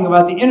talking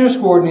about the interest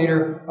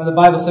coordinator or the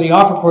Bible study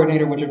offer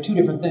coordinator, which are two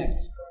different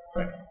things.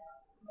 Right.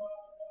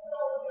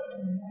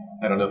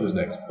 I don't know who's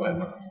next. Go ahead,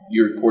 Mark.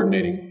 You're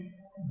coordinating.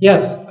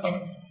 Yes.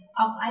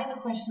 I have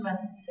a question about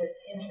the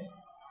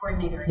interest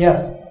coordinator.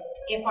 Yes.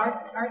 If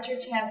our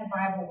church has a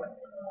Bible worker,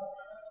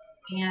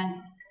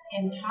 and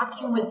in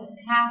talking with the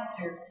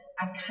pastor,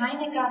 I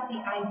kind of got the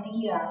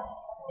idea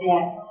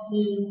that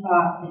he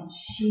thought that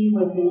she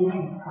was the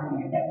interest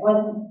coordinator. That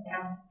wasn't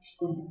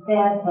actually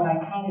said, but I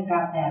kind of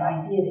got that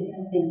idea that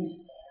he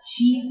thinks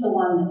she's the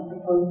one that's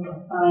supposed to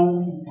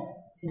assign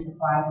people to the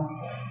Bible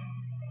studies.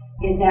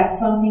 Is that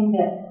something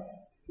that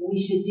we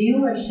should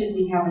do, or should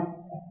we have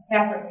a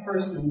separate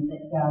person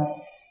that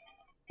does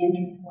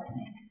interest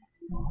coordinating?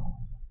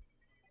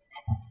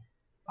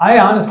 I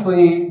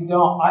honestly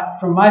don't,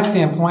 from my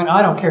standpoint,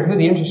 I don't care who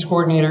the interest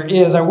coordinator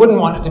is. I wouldn't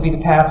want it to be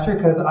the pastor,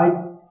 because I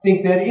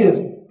think that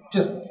is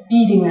just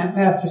feeding that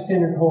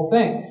pastor-centered whole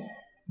thing.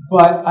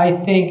 But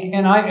I think,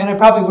 and I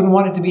probably wouldn't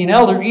want it to be an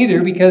elder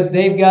either, because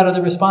they've got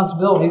other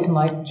responsibilities. And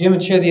like Jim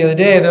and Cher the other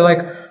day, they're like,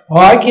 well,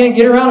 I can't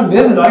get around and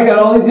visit. I got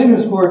all these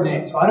interest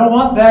coordinators. So I don't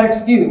want that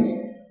excuse.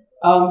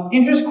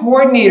 Interest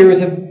coordinator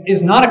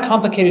is not a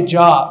complicated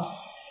job.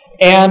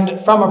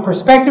 And from a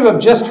perspective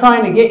of just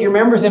trying to get your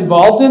members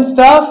involved in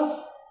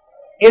stuff,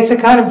 it's a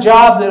kind of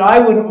job that I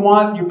wouldn't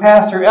want your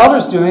pastor or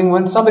elders doing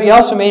when somebody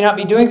else who may not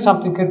be doing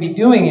something could be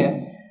doing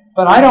it.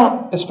 But I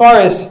don't, as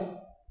far as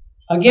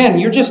again,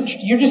 you're just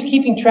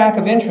keeping track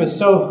of interest.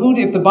 So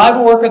if the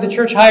Bible worker the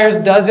church hires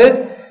does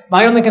it,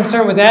 my only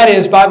concern with that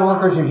is Bible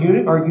workers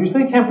are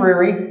usually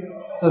temporary,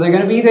 so they're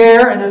going to be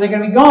there and then they're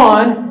going to be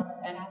gone.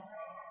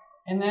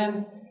 And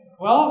then,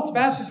 well, if it's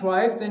pastor's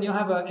wife, then you'll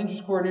have an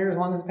interest coordinator as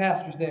long as the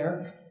pastor's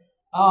there.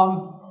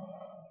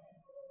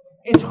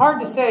 It's hard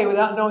to say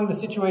without knowing the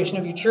situation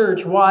of your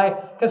church why,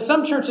 because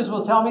some churches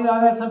will tell me that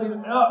I've had some people,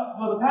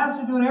 well, the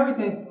pastor's doing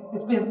everything.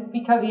 It's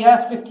because he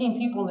asked 15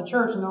 people in the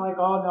church, and they're like,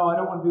 oh, no, I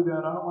don't want to do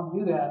that. I don't want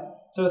to do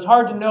that. So it's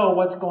hard to know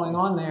what's going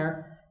on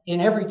there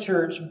in every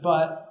church,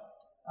 but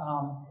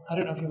I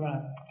don't know if you want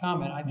to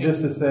comment.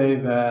 Just to say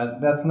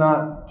that that's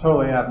not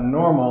totally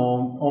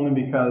abnormal, only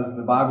because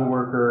the Bible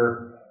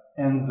worker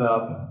ends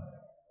up,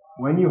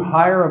 when you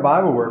hire a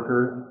Bible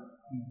worker,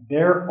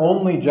 their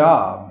only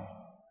job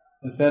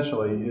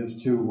essentially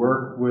is to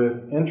work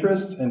with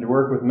interests and to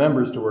work with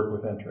members to work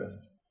with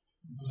interests.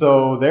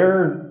 So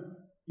they're,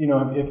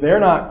 if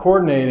they're not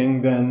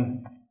coordinating,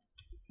 then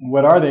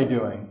what are they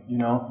doing?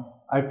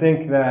 I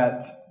think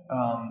that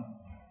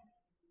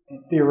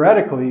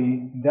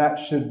theoretically that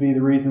should be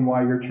the reason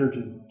why your church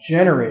is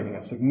generating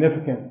a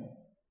significant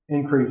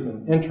increase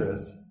in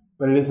interest,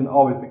 but it isn't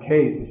always the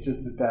case. It's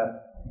just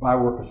that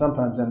Bible worker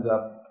sometimes ends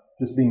up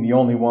just being the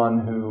only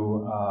one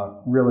who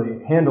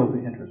really handles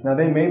the interest. Now,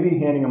 they may be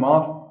handing them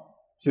off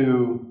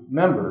to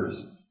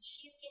members.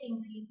 She's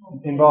getting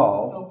people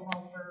involved. To go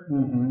help her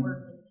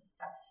work with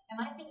stuff. And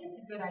I think it's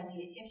a good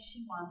idea if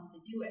she wants to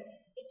do it.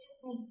 It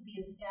just needs to be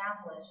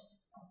established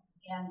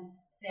and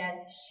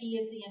said she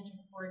is the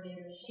interest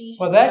coordinator.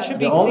 Well, that should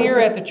be clear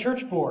at the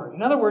church board.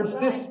 In other words,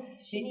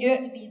 she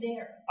needs to be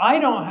there.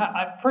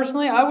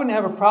 Personally, I wouldn't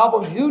have a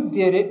problem who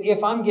did it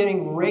if I'm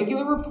getting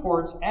regular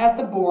reports at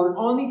the board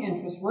on the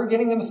interest. We're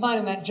getting them assigned,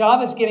 and that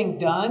job is getting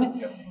done.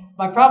 Yep.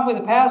 My problem with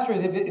the pastor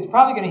is if it's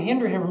probably going to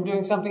hinder him from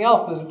doing something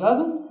else, but if it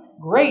doesn't,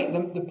 great.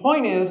 The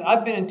point is,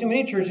 I've been in too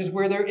many churches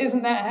where there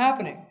isn't that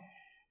happening.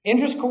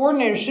 Interest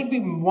coordinators should be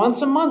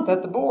once a month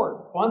at the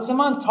board, once a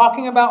month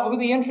talking about who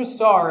the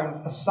interests are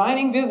and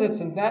assigning visits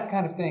and that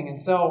kind of thing.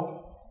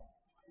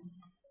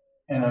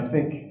 And I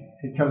think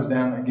it comes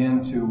down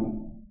again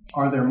to,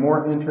 are there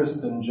more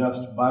interests than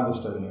just Bible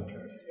study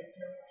interests?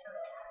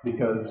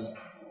 Because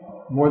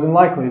more than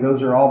likely,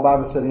 those are all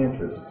Bible study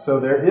interests. So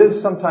there is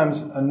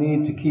sometimes a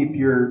need to keep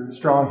your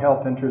strong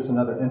health interests and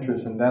other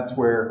interests, and that's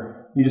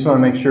where you just want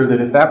to make sure that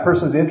if that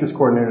person's the interest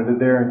coordinator, that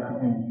they're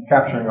in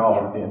capturing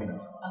all of the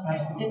interests. Okay,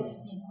 it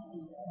just needs to be.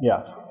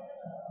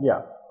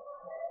 Yeah.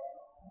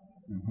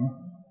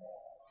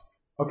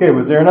 Okay,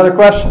 was there another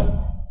question?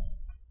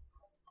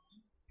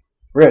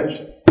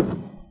 Rich.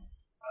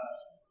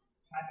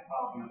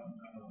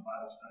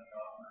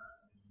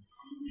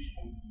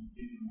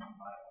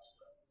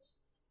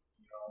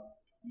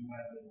 You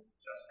have to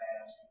just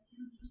ask.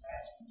 You're just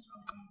asking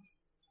something.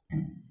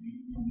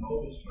 You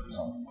know this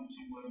person. Once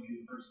you want to be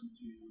the person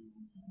to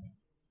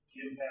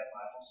give that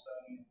Bible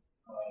study,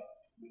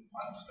 with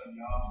Bible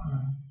study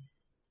offer.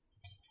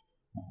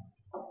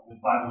 With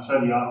Bible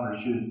study offer,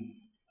 should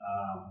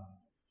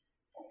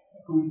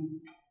who,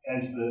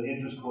 as the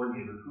interest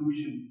coordinator, who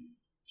should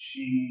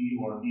she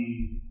or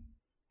he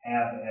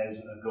have as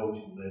a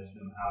go-to list,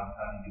 and how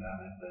do you get on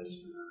that list,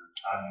 or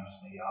how do you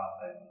stay off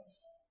that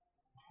list?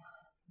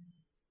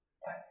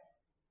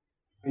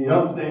 You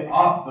don't stay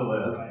off the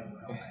list.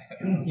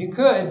 You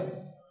could.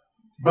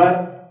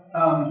 But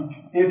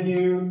if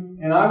you,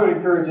 and I would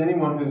encourage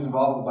anyone who's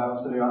involved with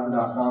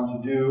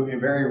BibleStudyOffer.com to do a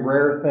very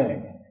rare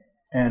thing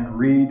and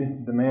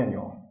read the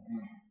manual.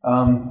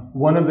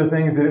 One of the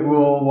things that it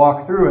will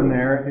walk through in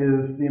there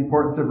is the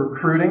importance of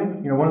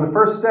recruiting. One of the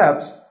first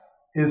steps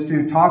is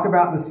to talk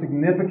about the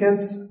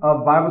significance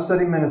of Bible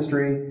study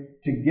ministry,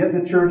 to get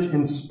the church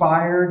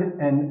inspired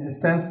and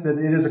sense that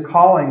it is a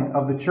calling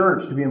of the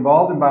church to be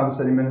involved in Bible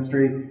study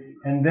ministry,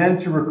 and then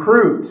to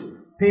recruit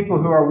people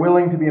who are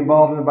willing to be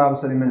involved in the Bible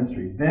study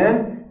ministry.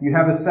 Then you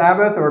have a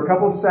Sabbath or a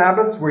couple of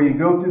Sabbaths where you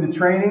go through the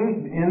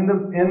training in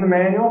the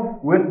manual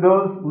with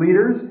those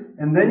leaders,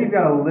 and then you've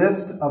got a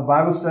list of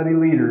Bible study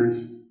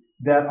leaders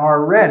that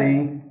are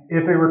ready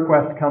if a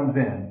request comes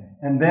in.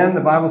 And then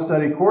the Bible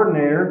study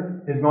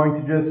coordinator is going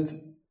to just,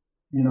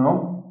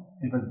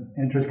 if an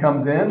interest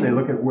comes in, they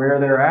look at where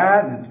they're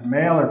at, if it's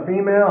male or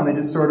female, and they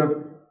just sort of,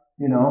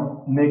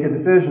 make a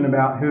decision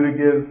about who to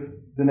give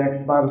the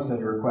next Bible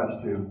study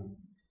request to.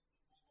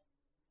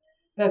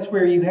 That's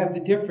where you have the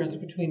difference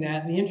between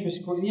that and the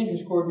interest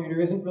coordinator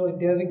isn't really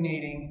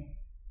designating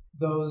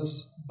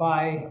those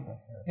by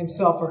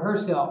himself or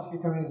herself.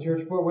 You're coming to the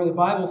church board, where the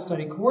Bible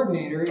study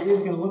coordinator is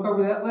going to look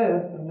over that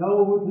list and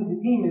know who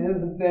the team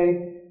is and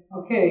say,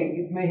 okay,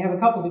 it may have a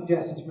couple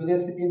suggestions for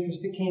this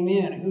interest that came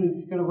in,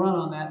 who's going to run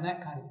on that, and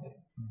that kind of thing.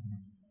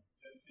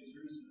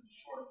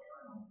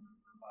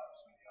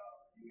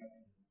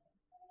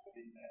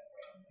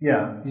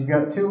 Yeah, you've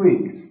got 2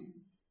 weeks.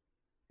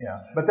 Yeah,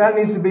 but that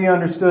needs to be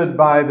understood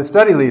by the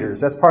study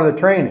leaders. That's part of the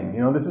training.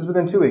 This is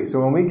within 2 weeks.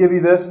 So when we give you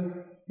this,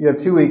 you have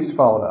 2 weeks to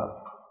follow it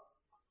up.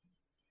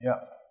 Yeah.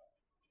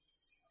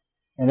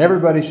 And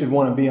everybody should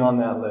want to be on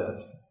that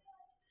list.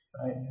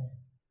 Right?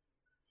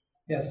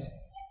 Yes.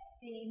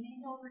 The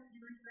manual you're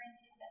referring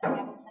to, that's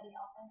Bible study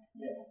offer?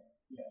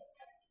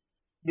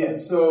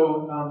 Yes,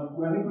 so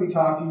I think we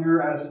talked,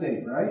 you're out of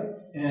state, right?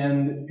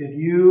 And if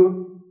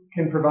you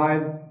can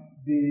provide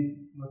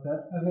what's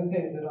that? I was going to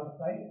say, is it on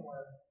site or?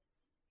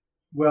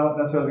 Well,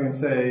 that's what I was going to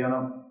say.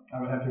 I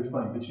would have to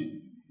explain. But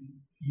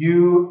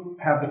you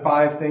have the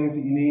 5 things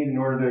that you need in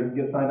order to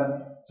get signed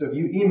up. So if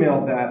you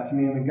emailed that to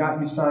me and we got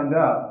you signed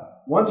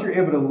up, once you're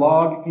able to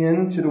log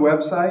into the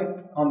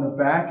website, on the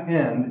back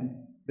end,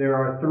 there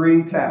are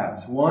 3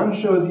 tabs. One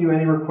shows you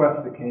any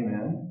requests that came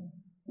in.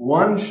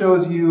 One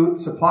shows you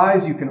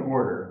supplies you can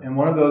order, and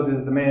one of those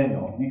is the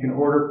manual. You can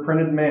order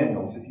printed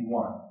manuals if you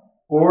want.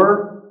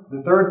 Or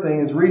the third thing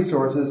is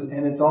resources,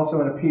 and it's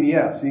also in a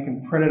PDF, so you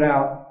can print it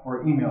out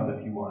or email it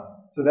if you want.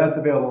 So that's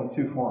available in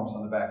 2 forms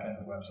on the back end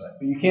of the website.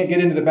 But you can't get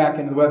into the back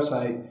end of the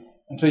website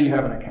until you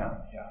have an account.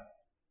 Yeah.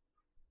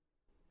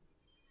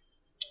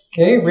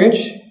 Okay,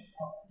 Rich?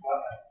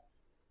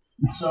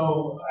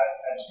 So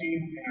I've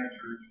seen in our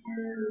church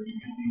where you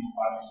get these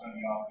Bible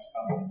study offers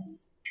coming, and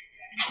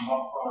you come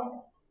up front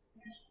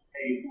and you say,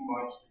 hey, who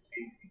wants to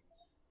take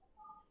these?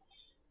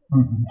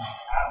 Mm-hmm.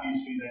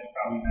 Obviously, that's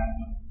probably not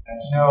the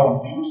best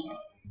No. way to do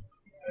something,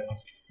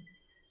 because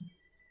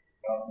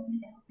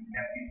you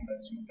have people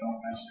that you don't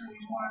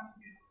necessarily want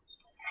to get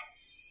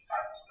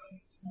Bible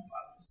studies.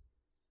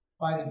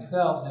 By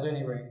themselves, at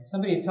any rate.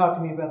 Somebody had talked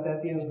to me about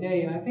that the other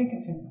day, and I think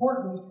it's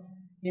important.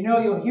 You know,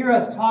 you'll hear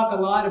us talk a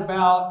lot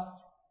about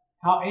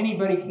how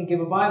anybody can give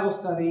a Bible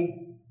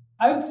study.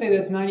 I would say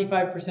that's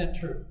 95%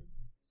 true.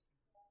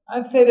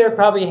 I'd say there are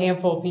probably a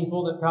handful of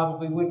people that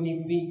probably wouldn't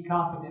even be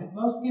competent.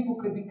 Most people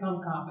could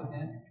become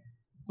competent,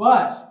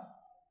 but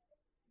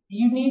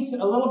you need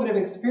a little bit of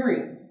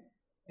experience.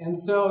 And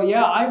so,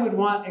 yeah, I would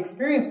want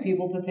experienced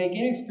people to take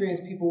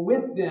inexperienced people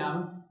with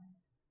them.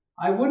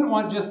 I wouldn't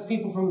want just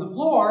people from the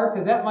floor,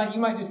 because you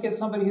might just get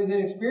somebody who's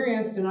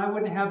inexperienced, and I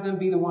wouldn't have them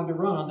be the one to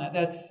run on that.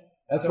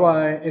 That's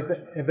why if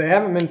they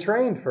haven't been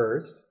trained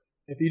first,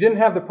 if you didn't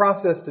have the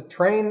process to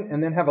train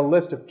and then have a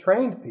list of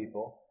trained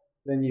people,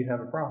 then you'd have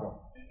a problem.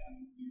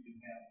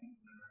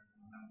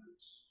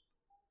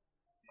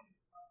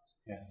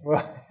 Yes.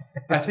 Well,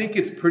 I think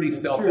it's pretty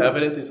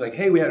self-evident. It's like,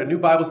 hey, we had a new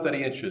Bible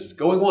study interest.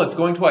 Going once,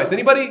 going twice.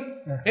 Anybody?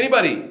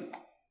 Anybody?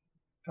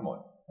 Come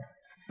on.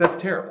 That's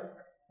terrible.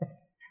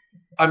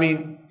 I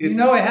mean, You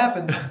know it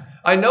happens.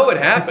 I know it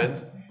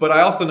happens, but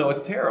I also know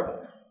it's terrible.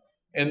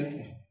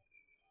 And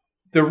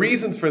the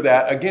reasons for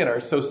that, again,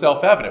 are so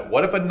self-evident.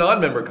 What if a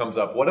non-member comes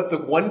up? What if the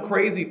one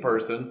crazy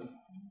person,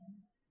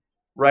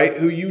 right,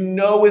 who you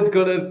know is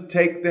going to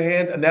take the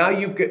hand, and now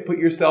you've put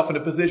yourself in a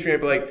position where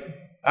you're like,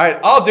 all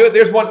right, I'll do it.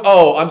 There's one.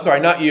 Oh, I'm sorry,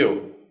 not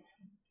you.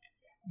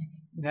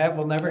 That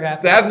will never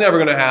happen. That's never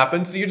going to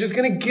happen. So you're just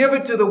going to give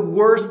it to the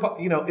worst,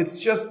 it's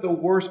just the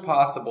worst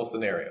possible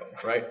scenario,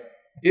 right?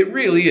 It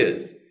really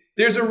is.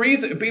 There's a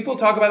reason. People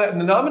talk about that in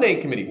the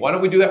nominating committee. Why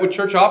don't we do that with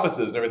church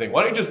offices and everything?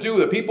 Why don't you just do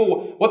the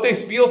people what they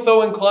feel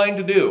so inclined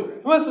to do?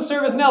 Who wants to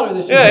serve as an elder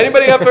this year? Yeah,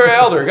 anybody up there,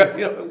 elder?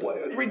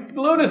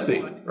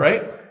 Lunacy,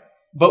 right?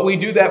 But we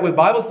do that with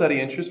Bible study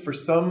interest for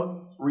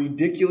some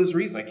ridiculous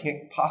reason. I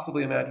can't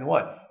possibly imagine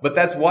why. But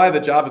that's why the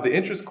job of the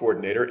interest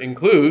coordinator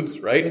includes,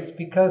 right? It's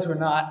because we're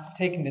not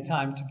taking the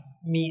time to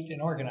meet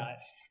and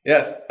organize.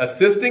 Yes,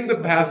 assisting the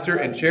pastor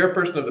and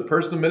chairperson of the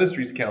Personal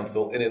Ministries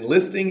Council in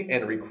enlisting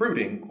and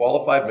recruiting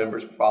qualified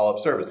members for follow-up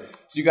service.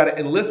 So you got to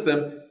enlist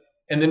them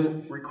and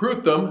then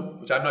recruit them,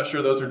 which I'm not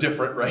sure those are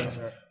different, right?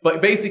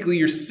 But basically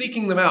you're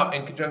seeking them out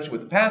in conjunction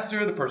with the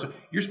pastor, the person.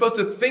 You're supposed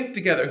to think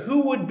together,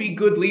 who would be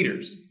good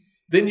leaders?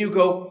 Then you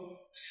go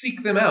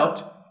seek them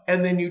out,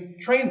 and then you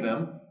train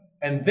them,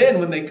 and then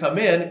when they come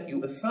in,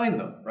 you assign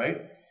them,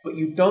 right? But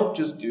you don't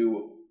just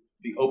do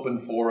the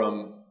open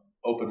forum,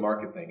 open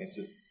market thing. It's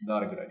just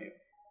not a good idea.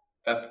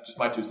 That's just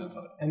my 2 cents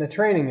on it. and the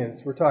training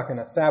is, we're talking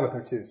a Sabbath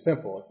or 2,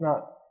 simple. It's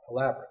not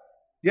elaborate.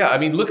 Yeah, I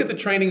mean, look at the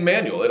training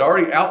manual. It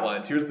already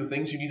outlines, here's the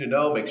things you need to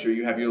know. Make sure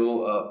you have your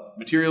little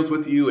materials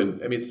with you.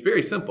 And I mean, it's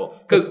very simple.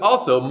 Because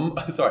also,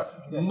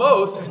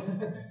 most,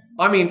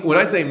 I mean, when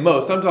I say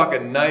most, I'm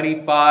talking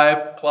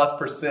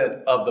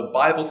 95+% of the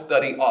Bible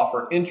study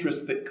offer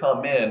interests that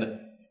come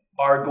in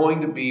are going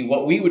to be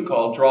what we would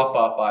call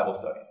drop-off Bible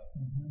studies.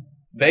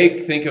 They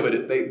think of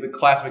it, the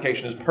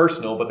classification is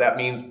personal, but that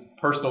means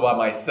personal by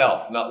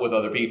myself, not with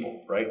other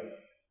people, right?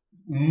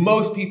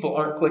 Most people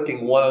aren't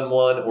clicking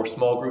one-on-one or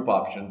small group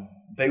option.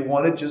 They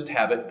want to just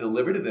have it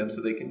delivered to them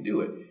so they can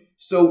do it.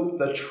 So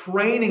the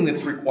training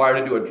that's required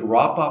to do a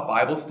drop-off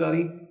Bible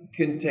study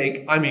can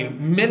take,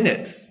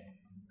 minutes.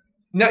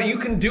 Now, you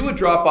can do a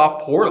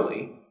drop-off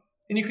poorly,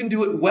 and you can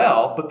do it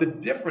well, but the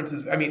difference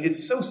is,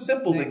 it's so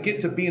simple to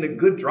get to being a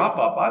good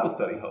drop-off Bible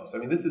study host.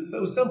 This is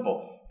so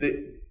simple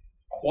that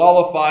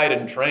qualified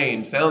and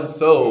trained sounds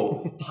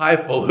so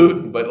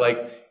highfalutin, but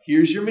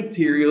here's your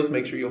materials.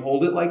 Make sure you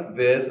hold it like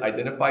this.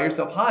 Identify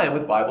yourself. Hi, I'm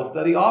with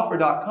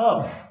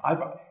BibleStudyOffer.com.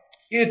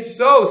 It's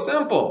so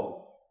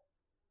simple.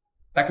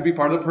 That could be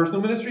part of the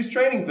personal ministries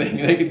training thing.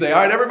 They could say, all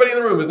right, everybody in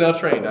the room is now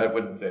trained. I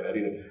wouldn't say that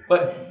either.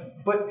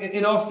 But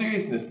in all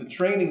seriousness, the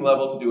training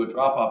level to do a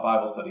drop-off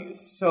Bible study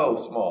is so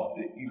small.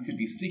 You could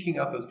be seeking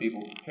out those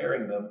people,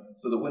 preparing them,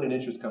 so that when an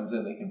interest comes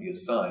in, they can be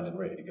assigned and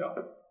ready to go.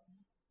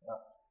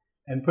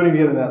 And putting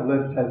together that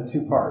list has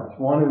two parts.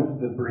 One is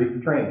the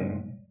brief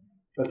training,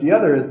 but the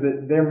other is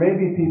that there may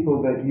be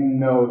people that you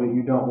know that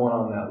you don't want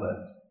on that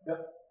list. Yep.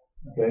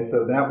 Okay,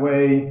 so that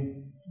way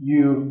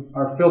you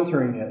are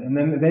filtering it, and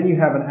then you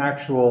have an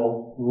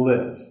actual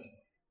list.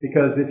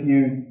 Because if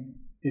you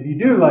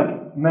do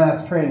like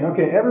mass training,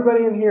 okay,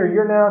 everybody in here,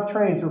 you're now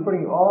trained, so we're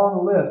putting you all on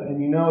the list,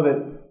 and you know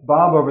that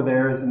Bob over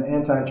there is an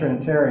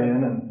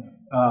anti-Trinitarian, and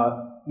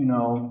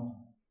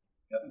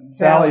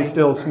Sally's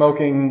still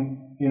smoking,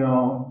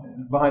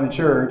 behind the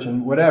church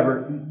and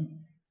whatever.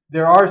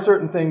 There are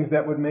certain things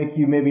that would make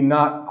you maybe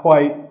not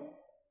quite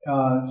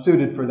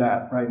suited for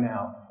that right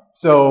now.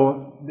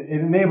 So it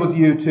enables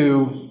you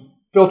to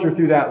filter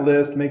through that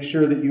list, make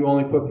sure that you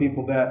only put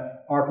people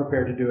that are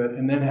prepared to do it,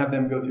 and then have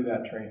them go through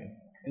that training.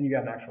 And you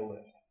got an actual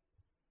list.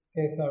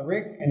 Okay, so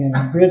Rick, and then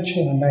Rich,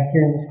 and then back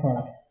here in this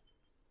corner.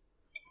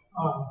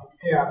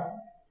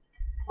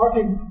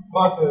 Talking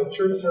about the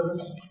church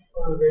service,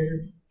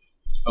 DeVasher.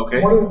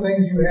 Okay. One of the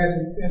things you had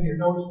in your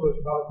notes was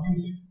about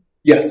music.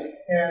 Yes.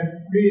 And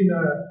reading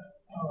the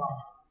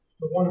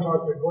one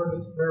about the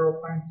gorgeous barrel,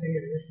 fine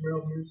singing, and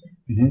instrumental music.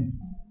 Mm-hmm.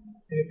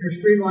 And if you're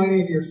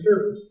streamlining your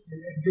service,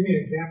 and give me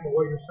an example of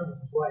what your service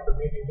is like, or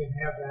maybe you didn't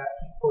have that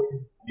before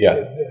you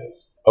did this.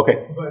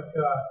 Okay. But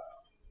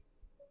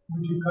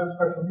would you cut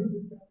special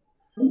music?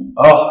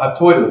 Oh, I've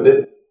toyed with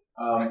it.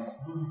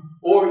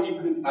 Or you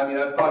could,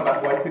 I've thought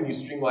about why couldn't you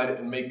streamline it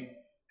and make,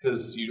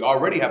 because you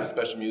already have a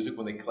special music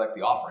when they collect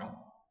the offering.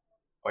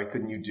 Why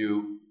couldn't you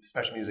do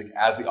special music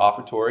as the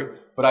offertory?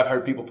 But I've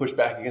heard people push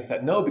back against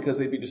that. No, because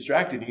they'd be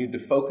distracted. You need to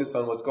focus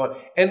on what's going on.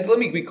 And let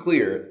me be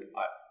clear.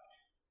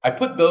 I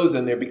put those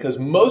in there because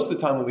most of the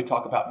time when we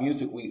talk about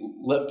music, we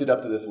lift it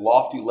up to this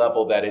lofty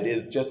level that it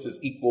is just as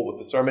equal with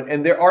the sermon.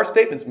 And there are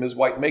statements Ms.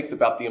 White makes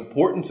about the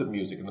importance of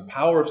music and the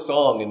power of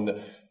song and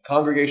the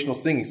congregational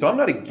singing. So I'm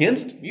not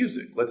against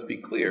music, let's be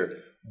clear.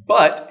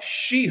 But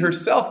she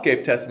herself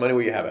gave testimony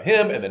where you have a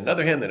hymn and then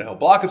another hymn, then a whole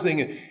block of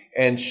singing.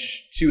 And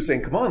she was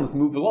saying, come on, let's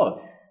move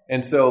along.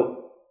 And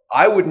so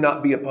I would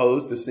not be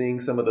opposed to seeing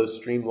some of those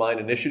streamlined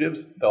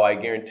initiatives, though I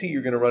guarantee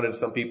you're going to run into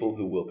some people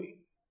who will be.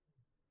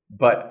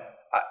 But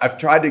I've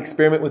tried to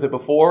experiment with it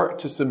before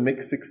to some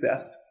mixed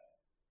success.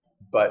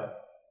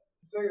 But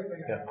the second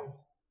thing I have is,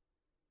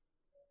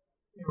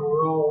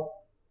 we're all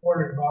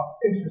wondering about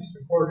interest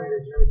in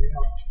coordinators and everything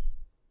else.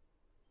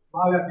 A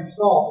lot of that be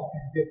solved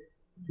if you get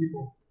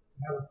people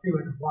to have a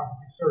feeling of wanting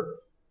to do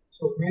service.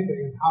 So the main thing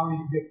is, how do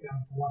you get them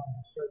to want to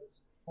do service?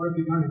 What have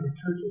you done in your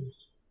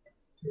churches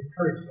to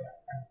encourage that?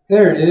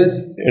 There it is.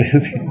 it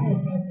is.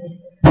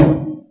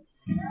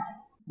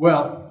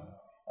 Well,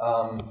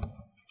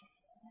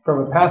 from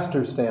a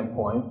pastor's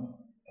standpoint,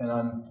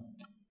 and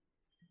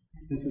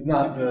this is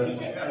not the...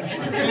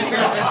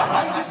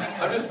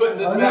 I'm just putting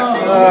this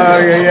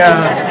back.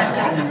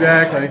 Yeah,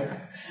 exactly.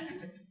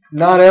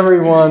 Not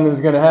everyone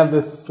is going to have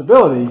this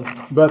ability,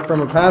 but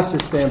from a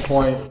pastor's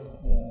standpoint,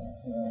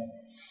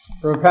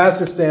 we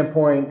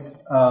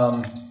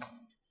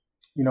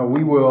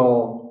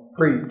will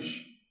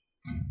preach.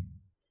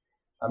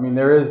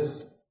 There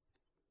is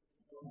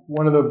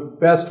one of the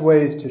best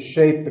ways to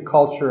shape the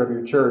culture of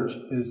your church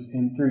is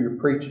through your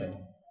preaching.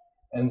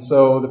 And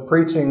so the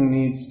preaching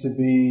needs to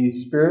be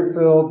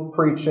Spirit-filled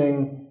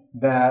preaching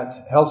that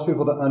helps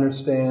people to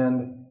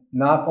understand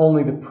not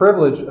only the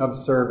privilege of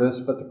service,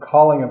 but the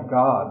calling of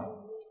God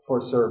for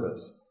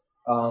service.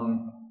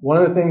 One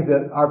of the things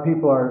that our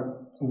people are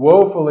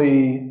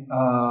woefully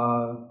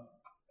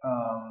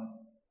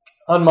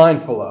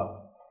unmindful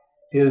of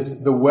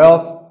is the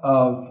wealth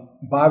of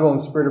Bible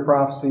and Spirit of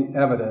Prophecy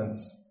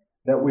evidence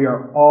that we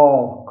are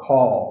all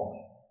called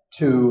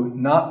to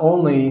not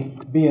only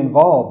be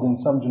involved in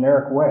some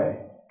generic way,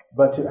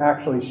 but to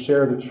actually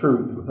share the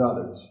truth with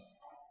others.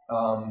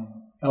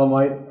 Ellen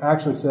White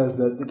actually says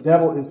that the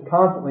devil is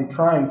constantly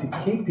trying to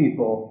keep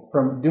people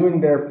from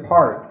doing their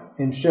part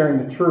in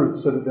sharing the truth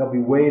so that they'll be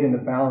weighed in the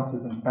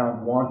balances and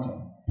found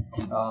wanting.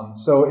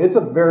 So it's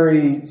a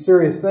very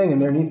serious thing, and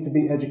there needs to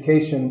be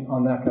education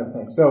on that kind of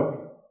thing.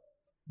 So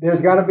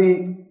there's got to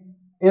be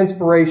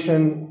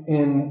inspiration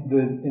in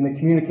the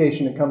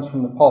communication that comes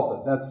from the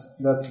pulpit.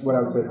 That's what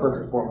I would say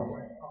first and foremost.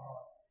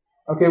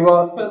 Okay,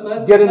 well,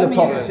 but get in the let me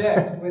pulpit.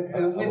 interject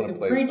with the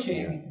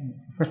preaching.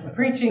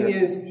 Preaching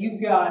is,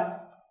 you've got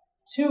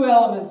two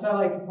elements I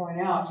like to point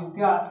out. You've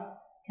got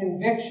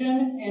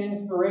conviction and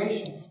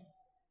inspiration.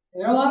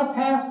 There are a lot of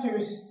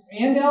pastors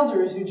and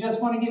elders who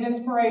just want to give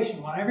inspiration.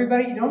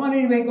 You don't want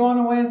anybody going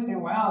away and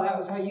saying, wow, that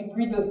was how you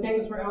read those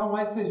statements where Ellen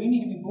White says you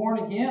need to be born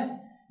again.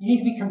 You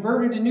need to be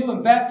converted anew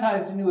and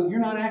baptized anew if you're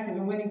not active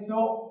in winning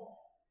souls.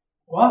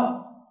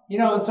 Wow.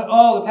 And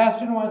so, the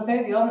pastor didn't want to say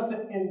it, the elders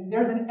didn't. And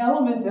there's an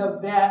element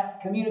of that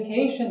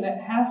communication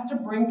that has to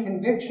bring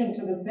conviction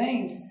to the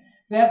saints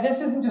that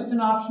this isn't just an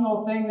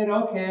optional thing that,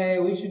 okay,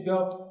 we should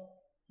go.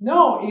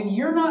 No, if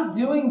you're not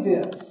doing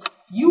this,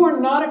 you are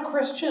not a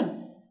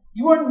Christian.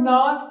 You are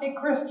not a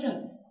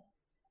Christian.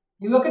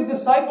 You look at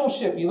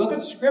discipleship. You look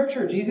at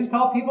Scripture. Jesus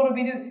called people to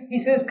be, He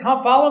says,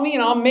 come follow me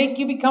and I'll make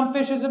you become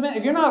fishers of men.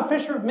 If you're not a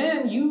fisher of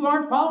men, you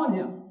aren't following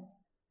Him.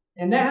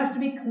 And that has to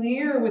be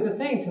clear with the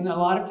saints. And a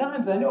lot of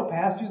times I know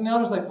pastors and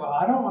elders like, well,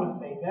 I don't want to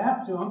say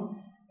that to them.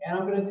 And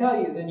I'm going to tell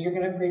you, then you're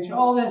going to preach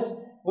all this.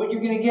 What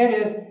you're going to get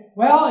is,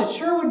 well, it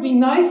sure would be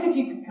nice if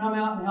you could come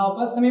out and help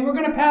us. I mean, we're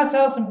going to pass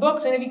out some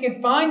books, and if you could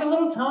find a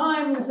little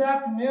time this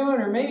afternoon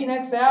or maybe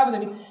next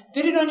Sabbath, and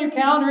fit it on your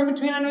calendar in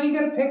between. I know you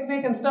got a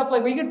picnic and stuff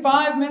like that. You get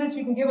 5 minutes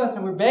you can give us,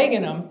 and we're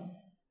begging them.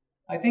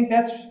 I think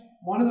that's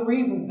one of the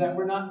reasons that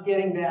we're not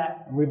getting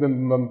that. And we've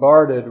been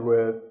bombarded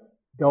with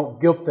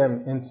don't guilt them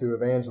into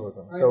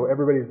evangelism. Right. So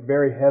everybody's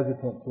very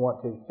hesitant to want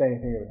to say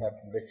anything that would have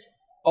conviction.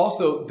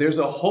 Also, there's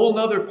a whole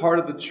other part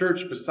of the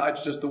church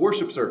besides just the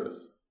worship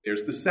service.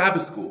 There's the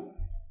Sabbath school.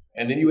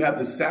 And then you have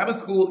the Sabbath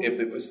school, if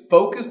it was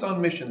focused on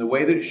mission the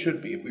way that it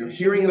should be, if we were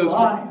hearing those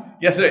words,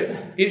 yes,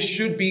 it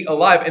should be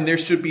alive, and there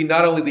should be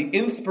not only the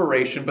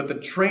inspiration, but the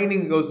training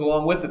that goes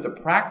along with it, the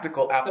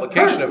practical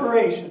application.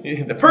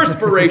 The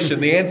perspiration,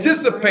 the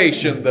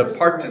anticipation, the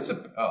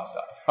participation. Oh,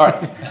 stop. All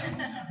right.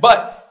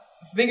 But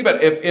think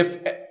about it.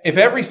 If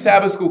every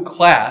Sabbath school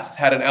class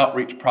had an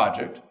outreach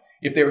project,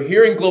 if they were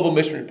hearing global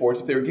mission reports,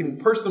 if they were getting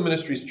personal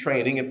ministries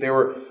training, if there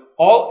were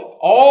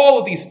all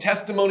of these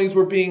testimonies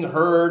were being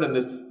heard and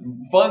this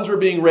funds were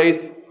being raised,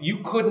 you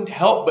couldn't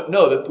help but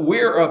know that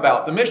we're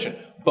about the mission.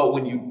 But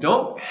when you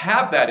don't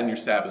have that in your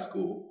Sabbath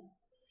school,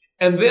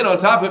 and then on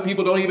top of it,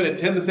 people don't even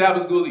attend the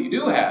Sabbath school that you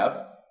do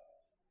have,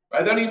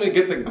 right? They don't even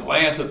get the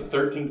glance at the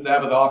 13th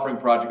Sabbath offering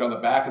project on the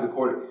back of the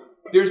quarter.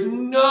 There's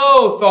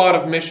no thought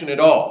of mission at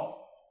all.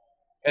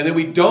 And then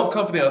we don't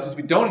come for the announcements,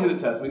 we don't hear the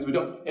testimonies,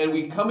 and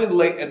we come in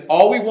late, and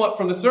all we want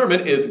from the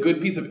sermon is a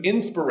good piece of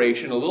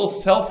inspiration, a little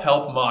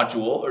self-help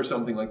module or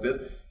something like this.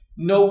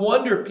 No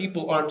wonder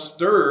people aren't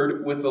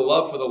stirred with the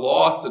love for the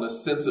lost and a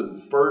sense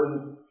of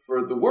burden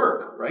for the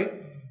work, right?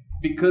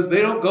 Because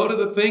they don't go to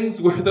the things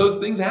where those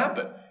things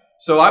happen.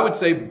 So I would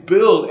say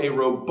build a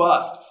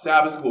robust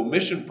Sabbath school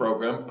mission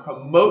program,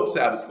 promote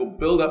Sabbath school,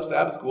 build up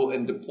Sabbath school,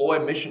 and deploy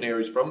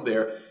missionaries from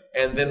there.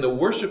 And then the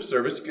worship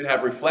service, you could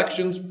have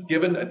reflections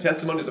given,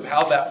 testimonies of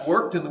how that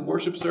worked in the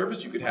worship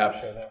service. You could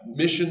have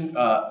mission,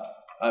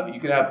 you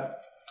could have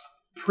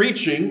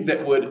preaching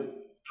that would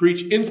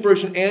preach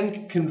inspiration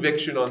and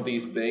conviction on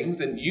these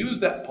things and use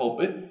that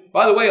pulpit.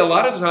 By the way, a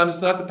lot of the times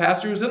it's not the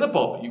pastor who's in the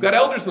pulpit. You've got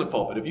elders in the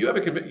pulpit. If you have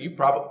a conviction,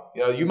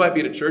 you might be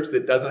at a church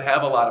that doesn't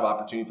have a lot of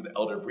opportunity for the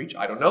elder to preach.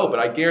 I don't know, but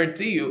I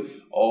guarantee you,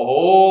 a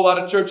whole lot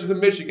of churches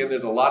in Michigan,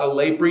 there's a lot of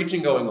lay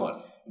preaching going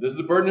on. If this is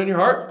a burden on your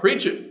heart,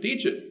 preach it,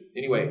 teach it.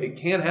 Anyway, it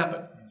can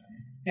happen.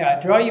 Yeah,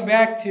 I draw you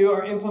back to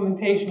our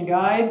implementation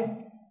guide,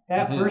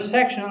 that first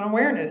section on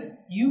awareness.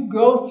 You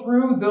go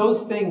through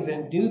those things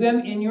and do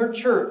them in your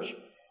church,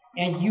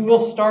 and you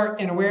will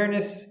start an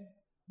awareness,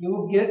 you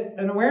will get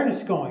an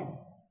awareness going.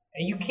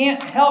 And you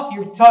can't help,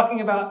 you're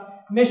talking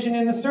about mission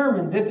in the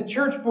sermons, at the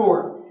church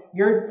board.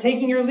 You're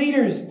taking your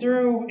leaders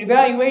through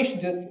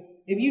evaluations.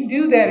 If you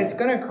do that, it's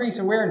going to increase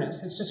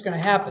awareness. It's just going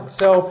to happen.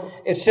 So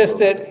it's just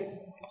that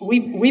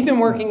we've been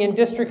working in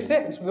District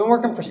 6. We've been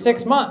working for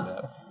 6 months.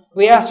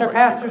 We asked our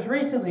pastors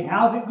recently,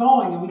 how's it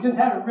going? And we just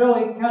had a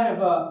really kind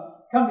of a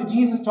come to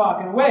Jesus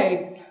talk in a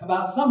way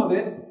about some of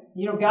it.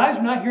 Guys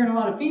are not hearing a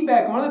lot of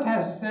feedback. One of the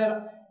pastors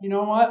said, you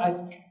know what?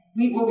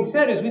 What we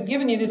said is, we've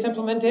given you this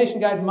implementation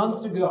guide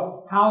months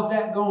ago. How's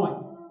that going?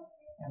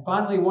 And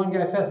finally, one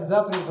guy fesses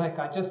up and he's like,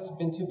 I just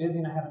been too busy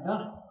and I haven't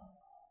done it.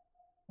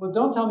 Well,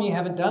 don't tell me you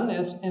haven't done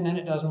this and then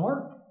it doesn't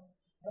work.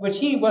 Which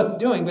he wasn't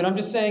doing, but I'm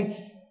just saying,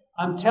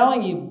 I'm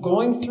telling you,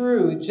 going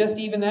through just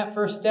even that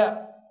first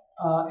step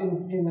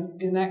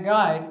in that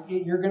guide,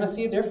 you're going to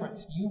see a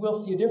difference. You will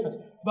see a difference.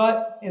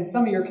 But in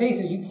some of your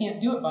cases, you can't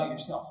do it by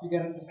yourself.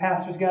 The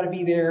pastor's got to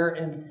be there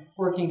and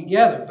working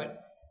together,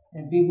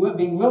 and being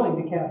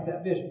willing to cast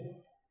that vision.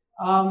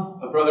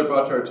 A brother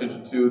brought to our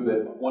attention, too,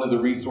 that one of the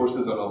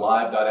resources on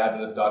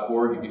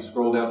alive.adventist.org, if you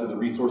scroll down to the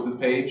resources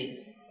page,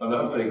 I'm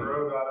not saying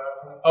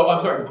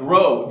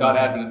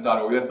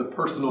grow.adventist.org. That's the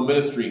personal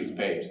ministries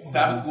page.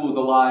 Sabbath School is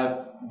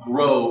alive.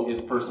 Grow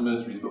is personal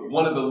ministries. But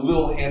one of the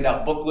little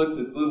handout booklets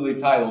is literally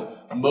titled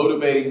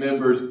Motivating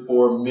Members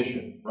for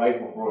Mission,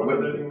 right? Or for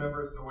Motivating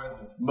Members to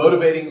Witness.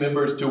 Motivating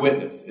Members to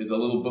Witness is a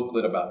little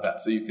booklet about that,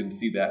 so you can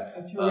see that.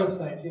 That's your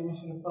website, Jim. You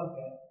should have plugged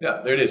that.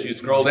 Yeah, there it is. You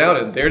scroll down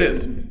and there it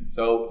is.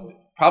 So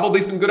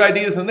probably some good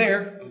ideas in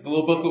there. It was the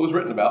little booklet was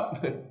written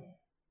about.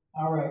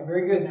 All right,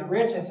 very good. Now,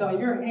 Rich, I saw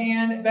your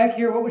hand back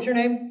here. What was your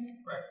name?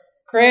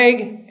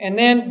 Craig. And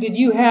then did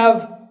you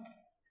have...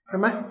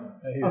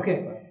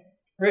 Okay.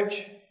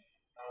 Rich?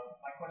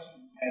 My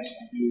question has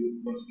to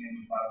do with getting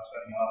the Bible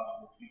study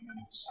off, with people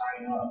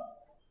signing up.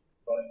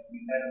 But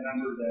we had a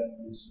member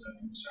that was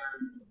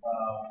concerned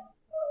about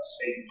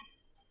safety.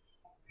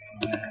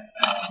 And that,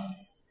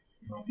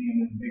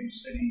 being in a big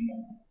city,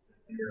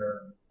 there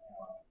are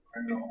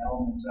criminal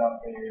elements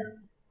out there.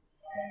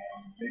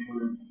 And they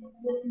were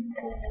looking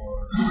for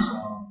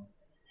some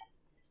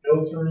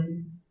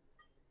filtering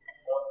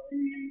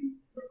the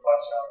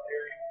requests out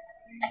there?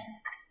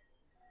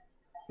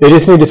 They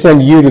just need to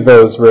send you to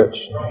those,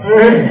 Rich.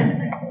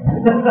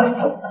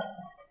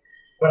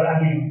 But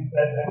I mean,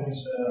 that was,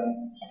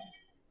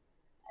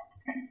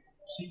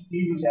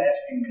 he was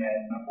asking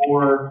that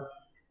before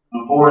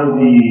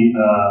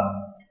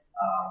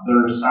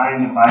they're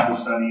assigned a Bible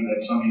study, that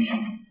somebody should,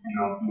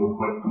 do a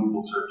quick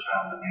Google search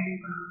on the name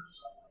or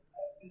something like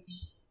that. Is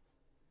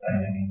that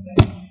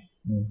anything?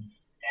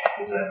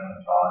 Is that a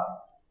thought?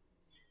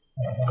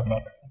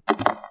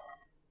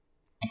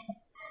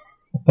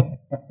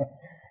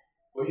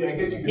 Well, yeah, I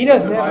guess you could He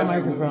doesn't have a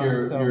subdivide microphone,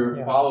 your so,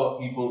 yeah. follow-up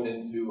people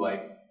into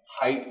like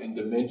height and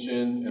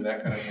dimension and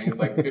that kind of thing. It's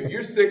like if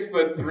you're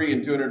 6'3"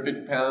 and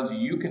 250 pounds,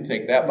 you can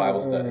take that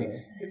Bible study.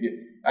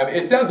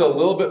 It sounds a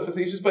little bit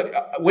facetious,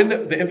 but when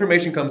the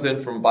information comes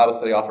in from a Bible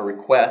study off a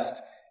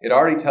request, it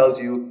already tells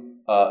you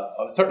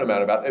a certain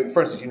amount about it.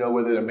 For instance, you know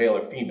whether they're male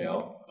or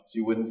female, so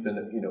you wouldn't send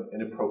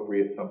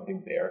inappropriate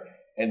something there.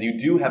 And you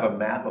do have a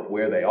map of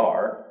where they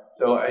are.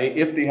 So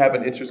if they have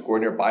an interest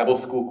coordinator, Bible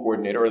school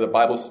coordinator, or the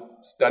Bible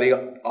study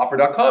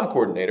offer.com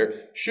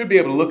coordinator, should be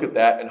able to look at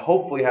that and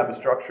hopefully have a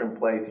structure in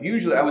place.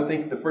 Usually, I would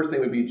think the first thing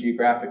would be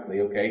geographically.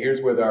 Okay,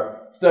 here's where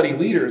our study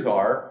leaders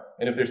are.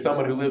 And if there's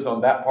someone who lives on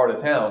that part of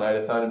town, I'd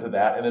assign them to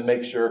that. And then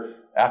make sure,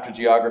 after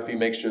geography,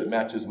 make sure it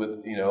matches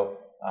with,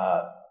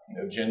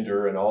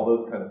 gender and all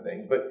those kind of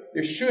things. But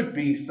there should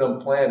be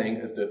some planning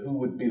as to who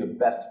would be the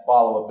best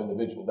follow-up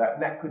individual.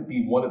 That could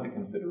be one of the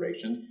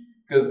considerations.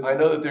 Because I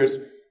know that there's,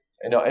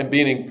 and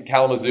being in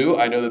Kalamazoo,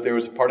 I know that there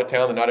was a part of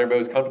town that not everybody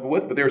was comfortable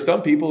with, but there were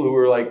some people who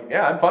were like,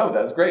 yeah, I'm fine with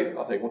that. It's great.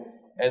 I'll take one.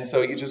 And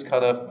so you just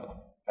kind of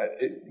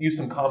use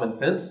some common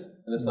sense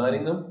in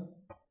assigning them,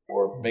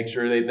 or make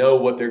sure they know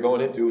what they're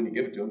going into when you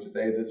give it to them. Just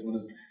say, this one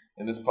is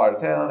in this part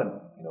of town, and,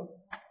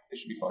 it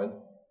should be fine.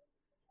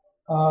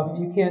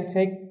 You can't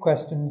take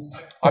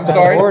questions. I'm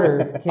sorry.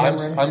 Order, I'm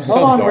so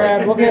Hold on, sorry.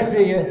 Brad. We'll get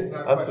to you.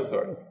 I'm so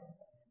sorry.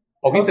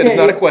 Oh, he said it's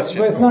not a question.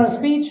 But it's not a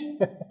speech?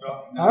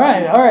 All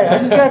right. I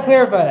just got to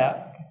clarify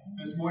that.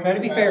 This morning, Try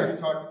to be fair. We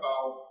talked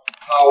about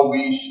how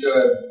we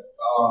should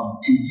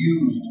be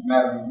used no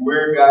matter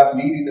where God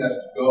leading us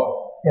to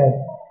go. Yes.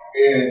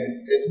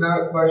 And it's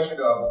not a question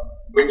of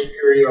which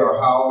area or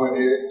how it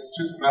is. It's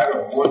just a matter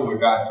of going where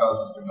God tells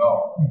us to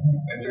go.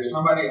 And if there's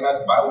somebody that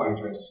has a Bible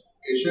interest,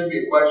 it shouldn't be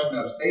a question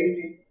of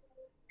safety,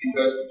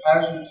 because the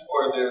pastors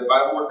or the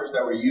Bible workers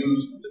that were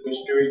used, the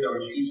missionaries that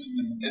were used in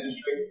the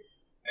ministry,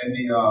 and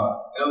the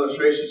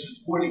illustrations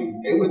this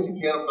morning, they went to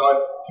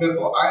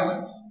Cannibal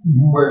Islands,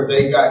 where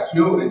they got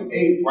killed and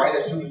ate right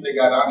as soon as they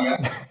got on the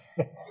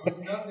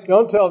island.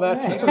 Don't tell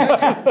that to me.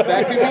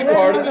 That could be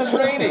part of the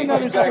training.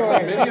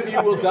 Exactly. Many of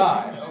you will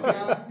die.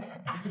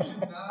 You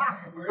should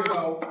not worry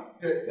about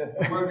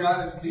where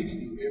God is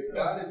leading you. If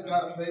God has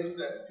got a place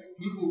that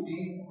people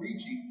need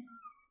preaching,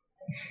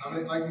 I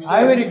mean, like you said,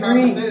 I would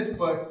agree.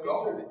 But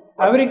go.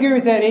 I would agree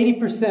with that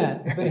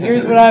 80%. But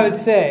here's what I would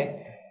say.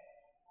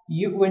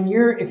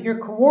 If you're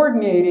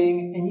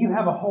coordinating and you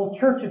have a whole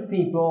church of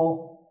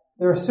people,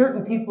 there are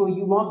certain people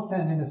you won't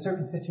send into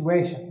certain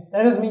situations.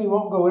 That doesn't mean you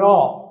won't go at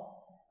all.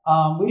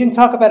 We didn't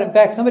talk about it. In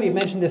fact, somebody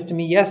mentioned this to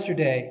me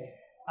yesterday.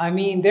 I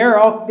mean, there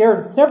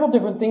are several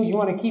different things you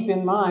want to keep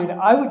in mind.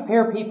 I would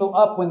pair people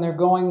up when they're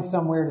going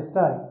somewhere to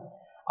study.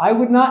 I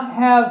would not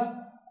have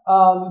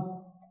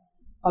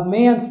a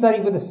man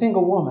study with a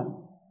single woman.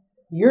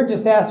 You're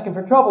just asking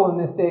for trouble in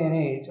this day and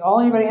age. All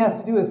anybody has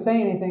to do is say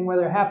anything,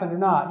 whether it happened or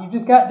not. You've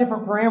just got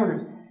different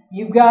parameters.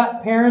 You've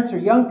got parents or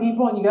young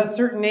people, and you've got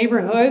certain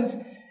neighborhoods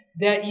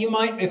that you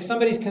might, if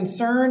somebody's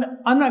concerned,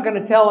 I'm not going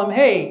to tell them,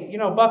 hey,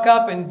 buck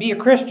up and be a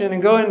Christian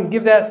and go and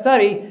give that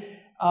study.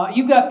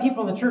 You've got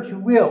people in the church who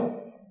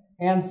will.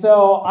 And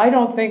so I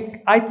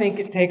think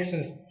it takes,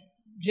 as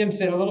Jim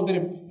said, a little bit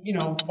of,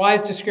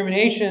 wise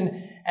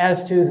discrimination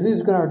as to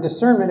or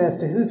discernment as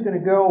to who's going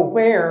to go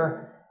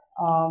where.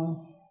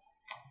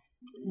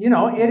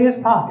 It is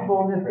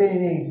possible in this day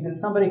and age that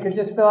somebody could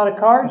just fill out a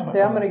card and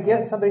say, I'm going to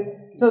get somebody.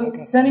 So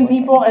sending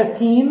people as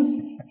teams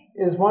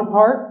is one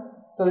part,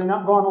 so they're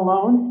not going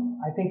alone.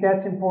 I think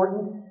that's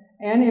important.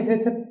 And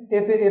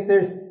if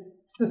there's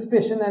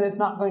suspicion that it's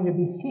not going to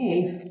be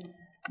safe,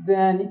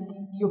 then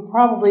you'll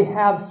probably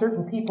have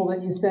certain people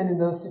that you send in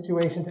those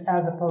situations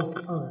as opposed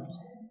to others.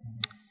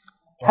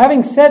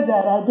 Having said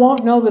that, I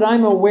don't know that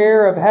I'm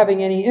aware of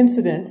having any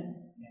incident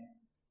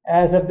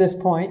as of this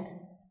point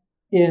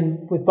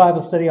with Bible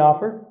Study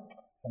Offer.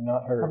 I've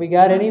not heard. Have we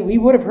got any? We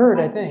would have heard,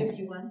 I think. Give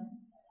you one.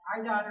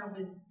 Our daughter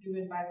was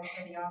doing Bible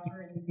Study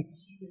Offer, and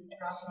she was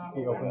dropping off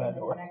He opened that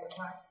door. the next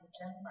block. It was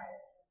gunfire.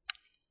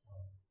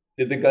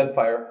 Did the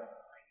gunfire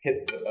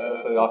hit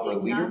the offer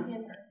leader? Not hit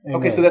her.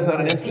 Okay, so that's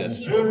not an incident.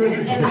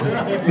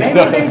 Maybe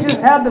they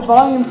just had the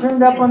volume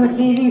turned up on the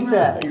TV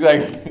set.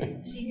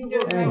 Exactly. She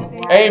stood right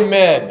there.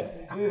 Amen.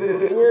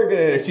 We're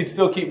good. She'd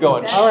still keep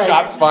going. All right.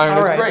 Shots fired.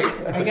 All That's right.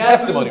 great. That's I a gotta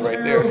testimony move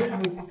right there.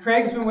 through.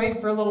 Craig's been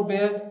waiting for a little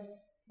bit.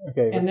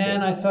 Okay. And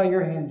then I saw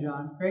your hand,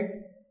 John. Craig?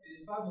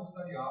 Is Bible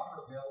Study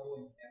Offer available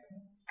in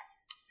Canada?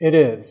 It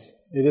is.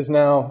 It is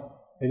now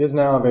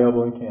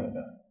available in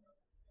Canada.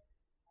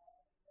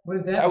 What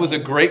is that? That was a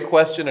great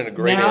question and a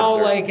great answer.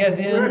 Now, like, as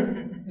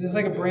in, is this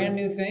like a brand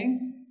new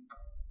thing?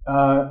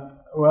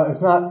 Well,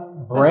 it's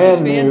not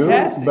brand new,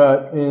 fantastic.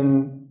 but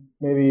in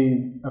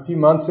maybe a few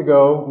months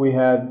ago, we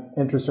had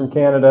interest from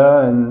Canada,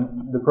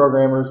 and the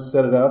programmers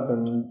set it up,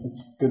 and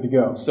it's good to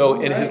go. So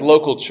in his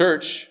local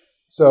church...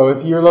 So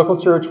if your local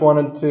church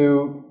wanted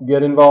to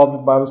get involved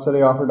with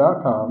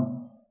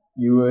BibleStudyOffer.com,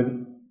 you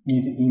would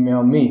need to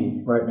email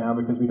me right now,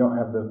 because we don't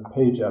have the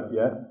page up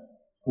yet,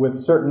 with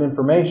certain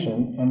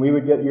information, and we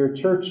would get your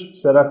church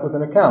set up with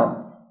an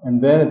account.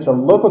 And then it's a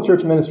local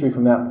church ministry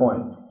from that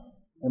point,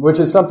 which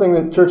is something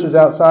that churches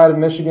outside of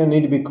Michigan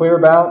need to be clear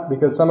about,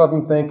 because some of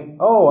them think,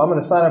 oh, I'm going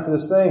to sign up for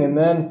this thing, and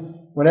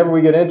then whenever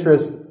we get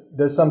interest,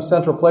 there's some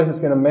central place that's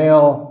going to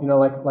mail,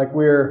 like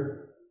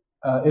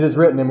it is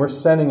written, and we're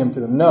sending them to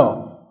them.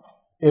 No.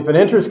 If an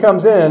interest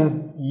comes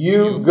in,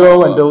 you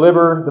go and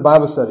deliver the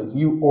Bible studies.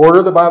 You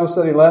order the Bible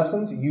study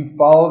lessons. You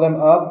follow them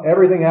up.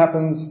 Everything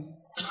happens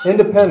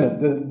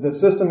independent. The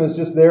system is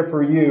just there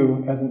for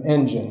you as an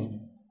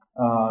engine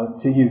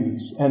to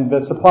use. And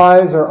the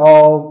supplies are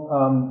all,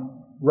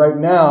 right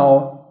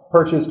now,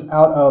 purchased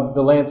out of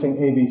the Lansing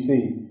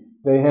ABC.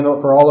 They handle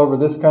it for all over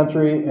this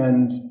country.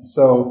 And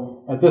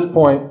so at this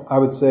point, I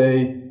would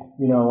say,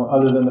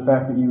 other than the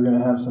fact that you're going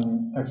to have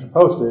some extra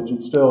postage,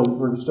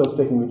 we're still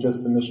sticking with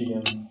just the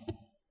Michigan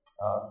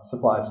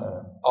Supply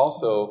Center.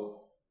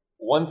 Also,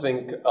 one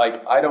thing,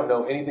 I don't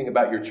know anything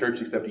about your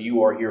church except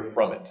you are here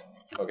from it,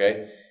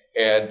 okay?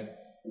 And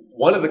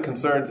one of the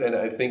concerns, and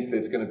I think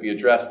that's going to be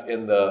addressed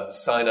in the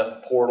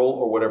sign-up portal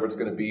or whatever it's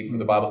going to be for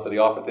the Bible Study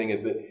Offer thing,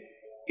 is that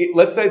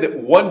let's say that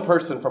one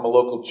person from a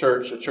local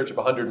church, a church of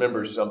 100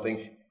 members or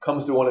something,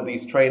 comes to one of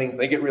these trainings,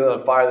 they get really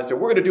on fire, they say,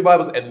 we're going to do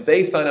Bibles, and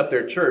they sign up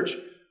their church,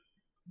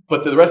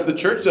 but the rest of the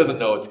church doesn't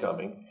know it's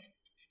coming,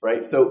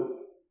 right? So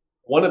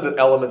one of the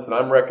elements that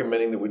I'm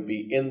recommending that would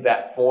be in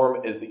that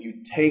form is that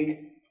you take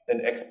an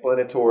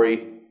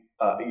explanatory,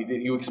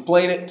 you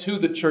explain it to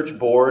the church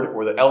board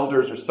or the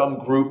elders or some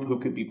group who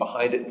could be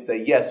behind it and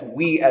say, yes,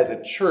 we as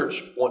a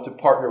church want to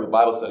partner with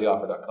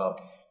BibleStudyOffer.com.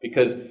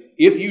 Because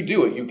if you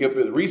do it, you give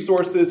it the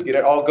resources, get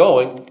it all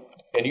going,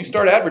 and you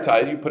start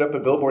advertising, you put up a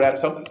billboard ad or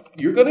something,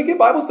 you're going to get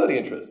Bible study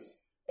interests.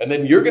 And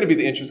then you're going to be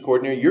the interest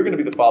coordinator. You're going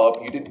to be the follow-up.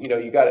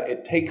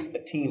 It takes a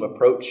team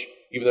approach.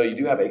 Even though you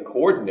do have a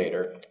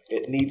coordinator,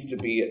 it needs to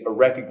be a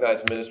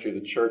recognized ministry of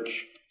the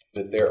church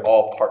that they're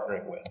all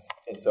partnering with.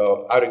 And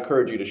so I'd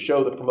encourage you to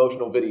show the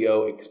promotional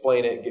video,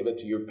 explain it, give it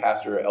to your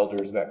pastor or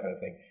elders, that kind of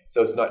thing.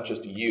 So it's not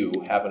just you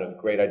having a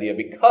great idea,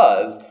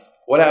 because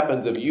what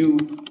happens if you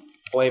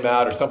flame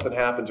out or something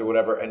happens or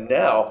whatever, and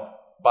now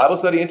Bible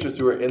study interests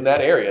who are in that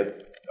area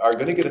are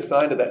going to get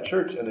assigned to that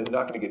church, and they're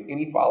not going to get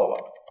any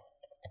follow-up.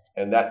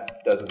 And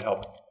that doesn't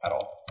help at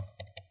all.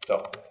 So,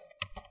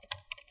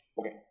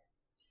 okay.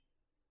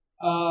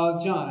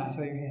 John, I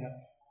saw your hand up.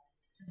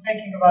 Just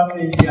thinking about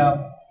the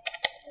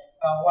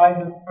wise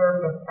as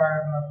serpents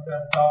part in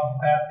this Paul's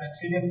passage.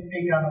 He didn't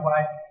speak on the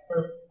wise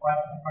part,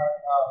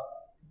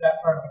 that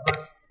part of the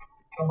verse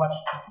so much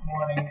this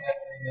morning at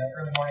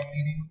the early morning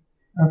meeting.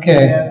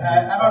 Okay. And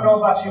I don't know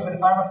about you, but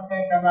if I'm a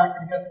snake, I'm not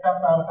going to get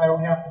stepped on if I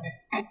don't have to be.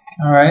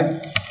 All right.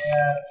 And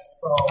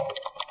so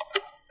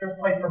there's a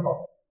place for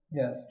both.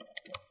 Yes.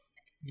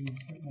 We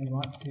certainly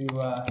want to...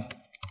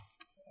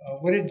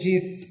 what did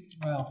Jesus...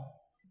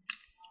 Well,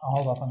 I'll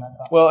hold off on that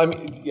thought. Well, I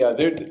mean, yeah,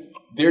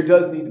 there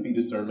does need to be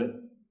discernment.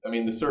 I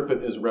mean, the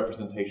serpent is a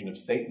representation of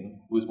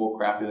Satan, who is more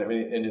crafty than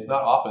everything. And it's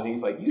not often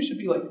he's like, you should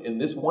be like in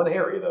this one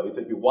area, though. He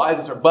said, be wise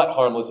as serpent, but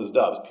harmless as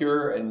doves,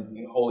 pure and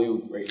holy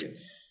with grace.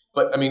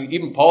 But, I mean,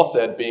 even Paul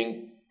said,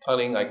 being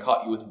cunning, I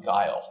caught you with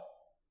guile.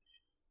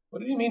 What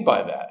did he mean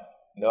by that?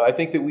 I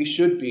think that we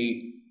should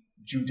be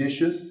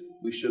judicious.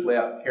 We should lay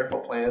out careful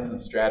plans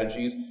and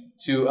strategies.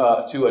 To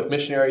a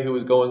missionary who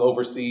was going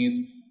overseas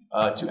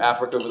to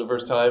Africa for the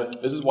first time,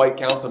 this is white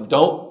counsel.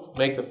 Don't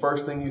make the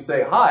first thing you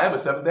say, hi, I'm a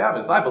Seventh-day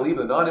Adventist. I believe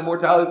in the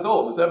non-immortality of the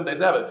soul, the Seventh-day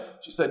Sabbath.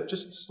 She said,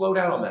 just slow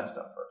down on that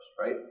stuff first,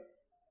 right?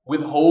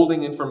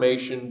 Withholding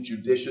information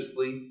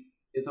judiciously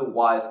is a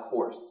wise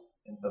course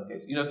in some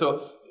cases.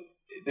 So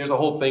there's a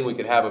whole thing we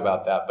could have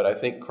about that, but I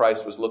think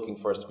Christ was looking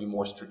for us to be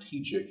more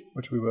strategic.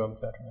 Which we will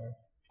this afternoon.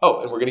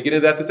 Oh, and we're going to get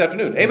into that this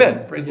afternoon.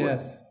 Amen. Praise the Lord.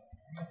 Yes.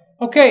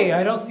 Okay,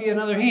 I don't see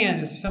another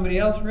hand. Is there somebody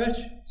else, Rich?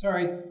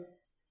 Sorry. All right.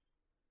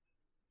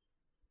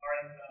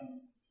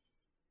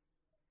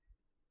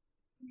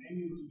 The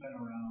manual's been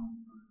around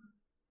for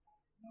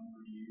a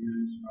number of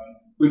years, right?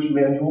 Which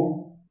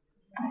manual?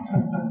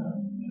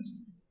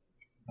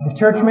 The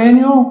church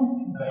manual?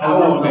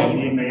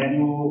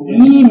 E-manual.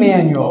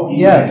 E-manual,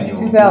 yes,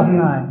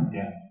 2009.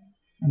 Yeah.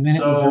 A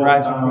minute was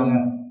arrived before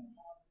that.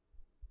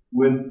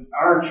 With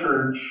our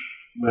church,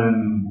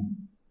 when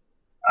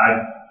I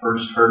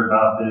first heard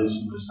about this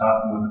and was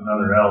talking with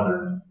another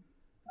elder,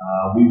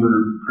 we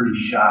were pretty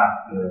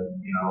shocked at,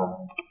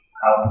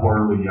 how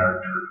poorly our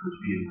church was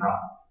being run.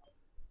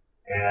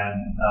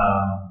 And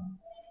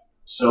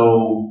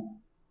so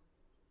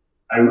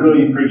I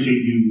really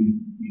appreciate you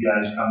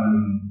guys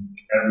coming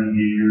every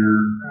year,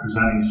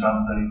 presenting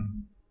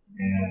something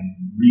and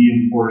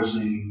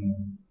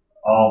reinforcing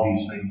all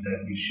these things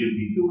that you should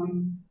be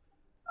doing.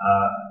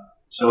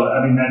 So,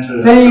 I mean, that's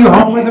a... Sending you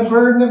home with a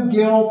burden of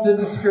guilt and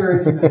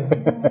discouragement.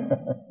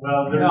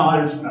 Well,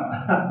 there's not.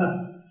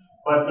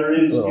 But there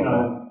is,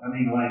 I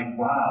mean, like,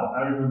 wow.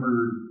 I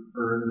remember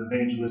for an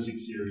evangelistic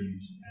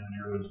series, and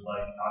there was,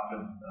 like, talk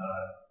of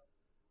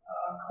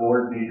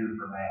coordinator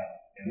for that.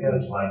 And it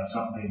was, like,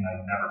 something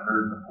I'd never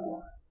heard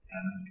before.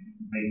 And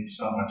it made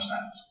so much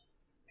sense.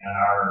 And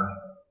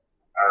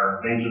our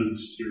evangelistic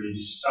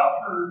series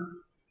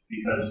suffered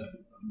because of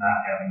not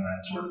having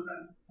that sort of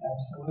thing.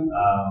 Absolutely.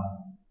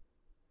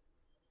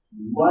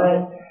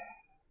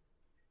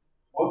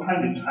 What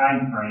kind of time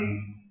frame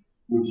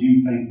would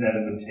you think that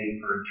it would take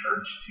for a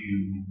church to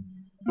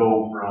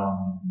go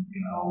from,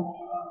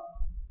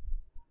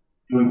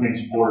 doing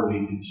things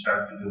poorly to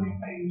start to doing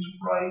things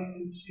right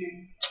and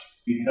see?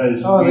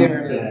 Because we've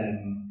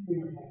been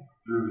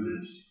through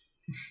this.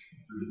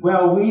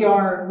 Well, we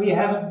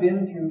haven't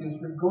been through this.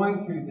 We're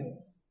going through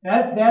this.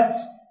 That's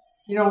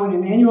when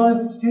Emmanuel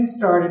Institute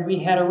started, we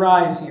had a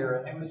rise here.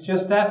 And it was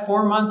just that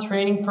 4-month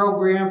training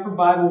program for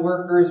Bible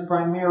workers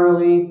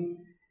primarily.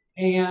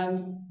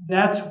 And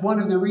that's one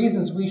of the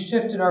reasons we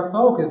shifted our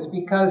focus,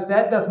 because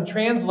that doesn't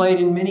translate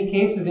in many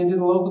cases into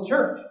the local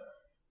church.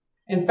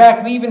 In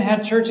fact, we even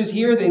had churches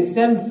here, they'd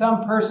send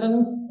some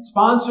person,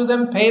 sponsor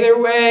them, pay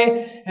their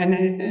way, and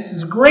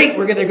it's great.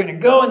 They're going to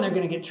go and they're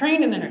going to get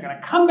trained and then they're going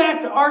to come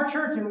back to our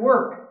church and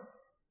work.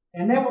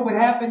 And then what would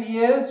happen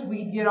is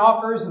we'd get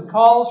offers and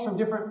calls from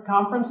different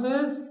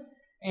conferences,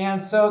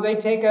 and so they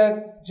take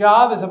a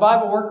job as a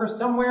Bible worker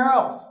somewhere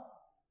else.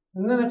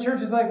 And then the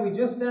church is like, we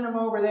just sent them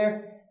over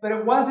there. But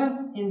it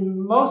wasn't,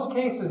 in most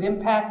cases,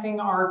 impacting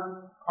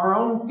our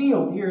own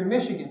field here in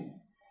Michigan.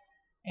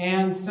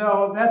 And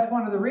so that's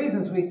one of the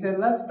reasons we said,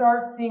 let's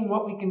start seeing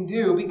what we can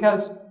do.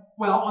 Because,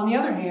 well, on the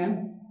other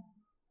hand,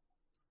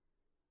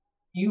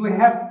 you would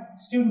have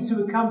students who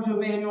would come to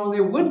Emmanuel and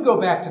they would go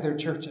back to their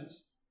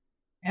churches.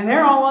 And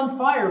they're all on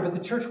fire, but the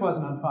church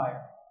wasn't on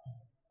fire.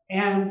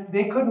 And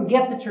they couldn't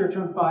get the church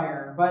on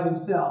fire by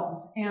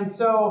themselves. And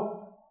so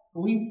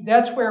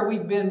that's where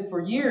we've been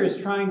for years,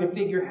 trying to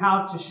figure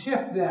how to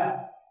shift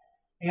that.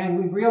 And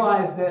we've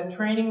realized that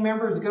training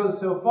members goes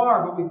so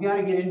far, but we've got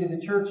to get into the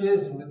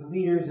churches and with the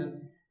leaders.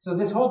 And so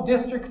this whole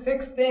District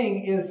 6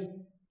 thing is,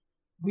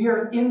 we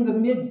are in the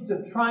midst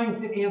of trying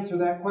to answer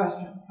that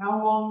question.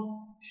 How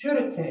long should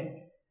it take?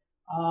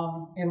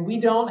 And we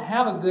don't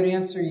have a good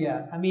answer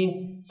yet. I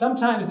mean,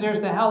 sometimes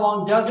there's the how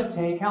long does it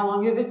take? How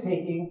long is it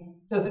taking?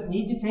 Does it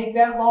need to take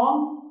that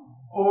long?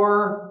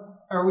 Or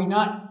are we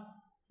not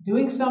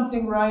doing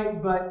something right?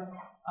 But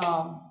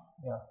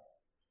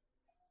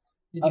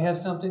did you have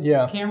something?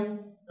 Yeah. Cameron?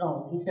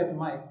 Oh, he's got the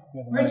mic.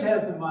 Rich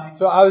has the mic.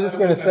 So I was just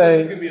going to say,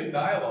 it's going to be a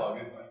dialogue,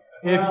 isn't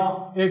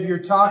it? If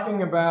you're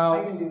talking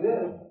about, I can do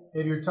this.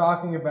 If you're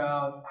talking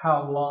about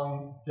how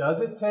long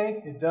does it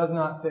take, it does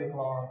not take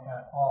long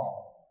at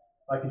all.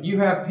 Like if you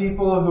have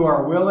people who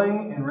are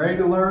willing and ready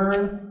to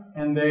learn,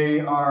 and they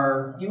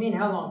are... You mean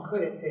how long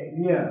could it take?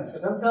 Yes.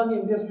 Because I'm telling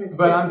you in District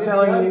 6, it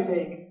does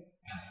take...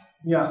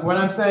 Yeah, what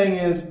I'm saying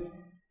is,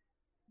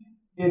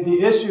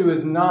 the issue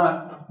is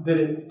not that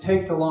it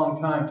takes a long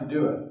time to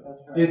do it.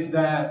 That's right. It's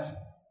that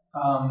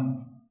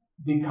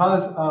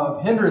because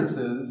of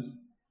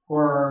hindrances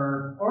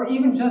or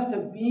even just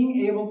of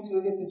being able to,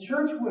 if the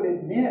church would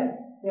admit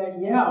that,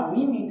 yeah,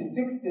 we need to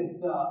fix this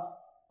stuff.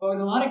 But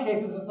in a lot of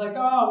cases, it's like,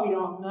 oh, we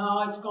don't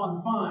know, it's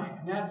gone fine.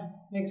 And that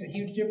makes a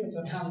huge difference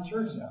on how the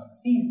church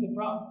sees the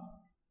problem.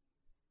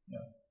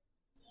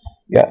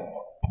 Yeah.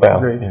 Well,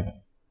 great.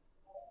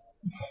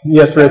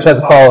 Yes, Rich has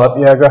a follow-up.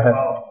 Yeah, go ahead.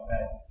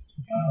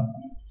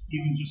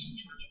 Even just a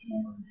church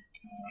board,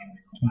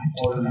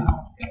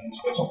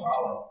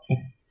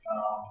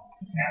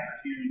 after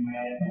hearing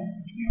that,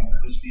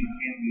 this being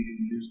candidate,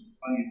 and there's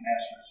plenty of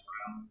pastors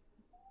around,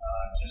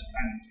 just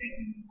kind of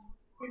taking a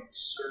quick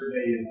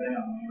survey of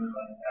them, they were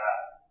like,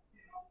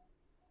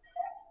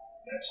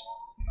 that's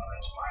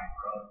fine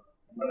for us,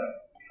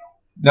 whatever.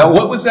 Now,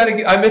 what was that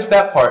again? I missed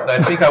that part, and I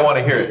think I want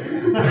to hear it.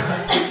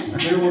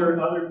 There were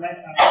other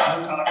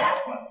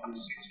talks, what, 6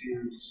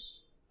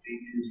 years, 8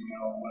 years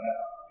ago,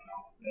 whatever,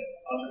 that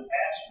other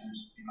pastors,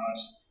 I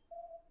was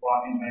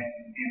walking back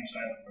to the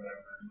campsite or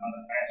whatever, and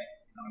other pastors,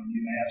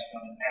 you ask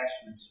other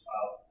pastors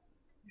about,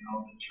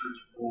 the church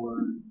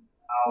board,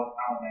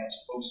 how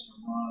that's supposed to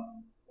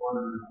run,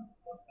 order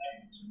of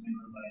things, and they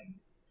were like,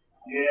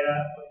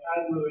 yeah, but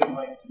I'd really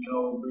like to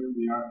know where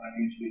we are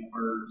financially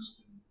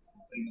first, and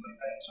things like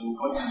that. So it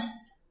wasn't,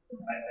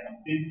 I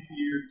didn't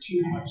hear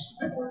too much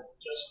support.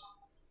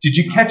 Did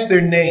you catch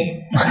their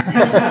name?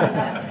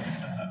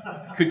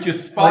 Could you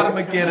spot them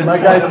again?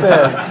 Like I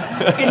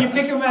said. Can you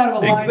pick them out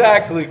of a lineup?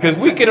 Exactly, because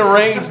we can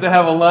arrange to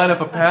have a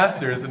lineup of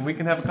pastors and we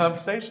can have a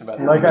conversation about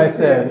it. Like I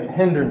said,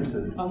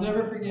 hindrances. I'll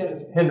never forget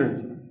it.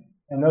 Hindrances.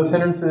 And those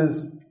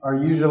hindrances are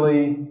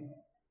usually,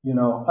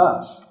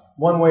 us,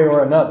 one way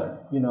or another,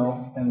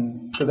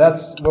 And so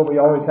that's what we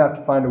always have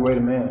to find a way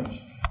to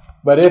manage.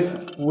 But if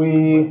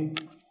we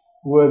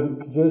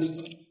would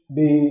just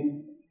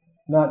be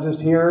not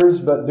just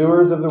hearers, but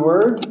doers of the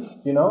word,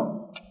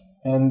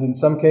 and in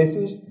some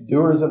cases,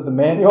 doers of the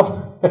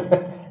manual,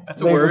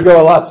 That's a things word. would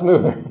go a lot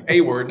smoother. It's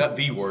a word, not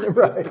the word.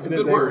 Right, It's it a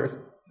is good a word. word.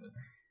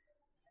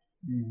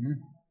 Mm-hmm.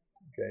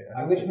 Okay.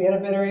 I wish we had a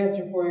better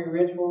answer for you,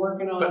 Rich. We're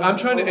working on it. But I'm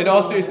trying to, in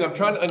all seriousness, I'm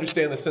trying to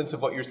understand the sense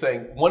of what you're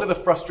saying. One of the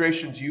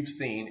frustrations you've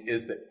seen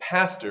is that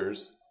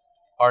pastors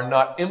are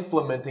not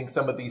implementing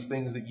some of these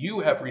things that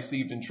you have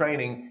received in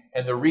training,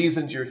 and the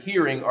reasons you're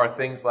hearing are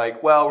things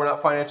like, well, we're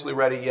not financially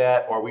ready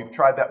yet, or we've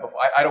tried that before.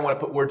 I don't want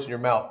to put words in your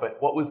mouth, but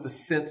what was the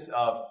sense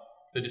of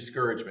the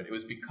discouragement? It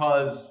was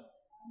because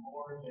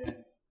Lord, that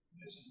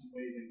this is the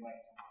way they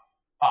like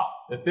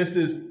to. that this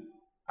is,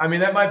 I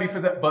mean, that might be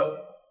for that,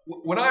 but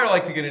when I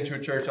like to get into a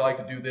church, I like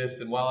to do this,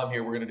 and while I'm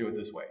here, we're going to do it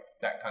this way,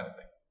 that kind of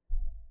thing.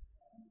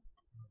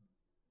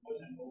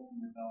 Wasn't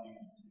open rebellion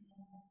to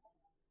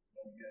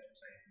what you guys are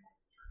saying.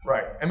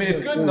 Right. I mean, it's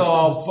good and It's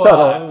all, subtle.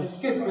 but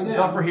It's good for them.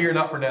 not for here,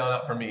 not for now,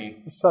 not for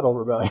me. Subtle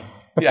rebellion.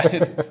 Yeah,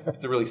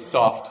 it's a really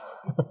soft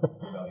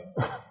rebellion.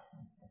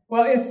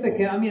 Well, it's the,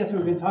 I mean, that's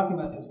what we've been talking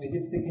about this week.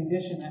 It's the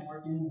condition that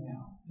we're in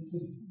now.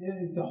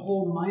 It's a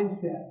whole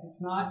mindset.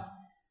 It's not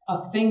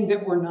a thing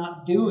that we're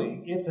not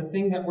doing. It's a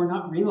thing that we're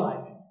not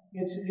realizing.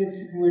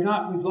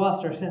 We've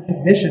lost our sense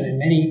of mission in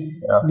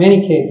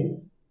many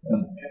cases.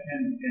 And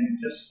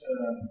just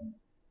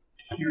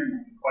hearing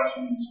the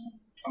questions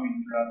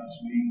coming throughout this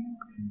week,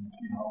 and,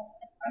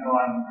 I know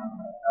I'm an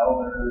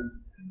elder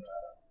and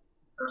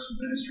a person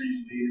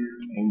ministries leader.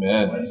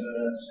 Amen. I was a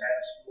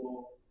Sabbath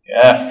school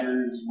Yes.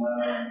 leader as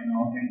well,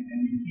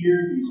 and you hear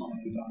these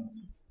things.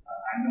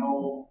 I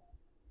know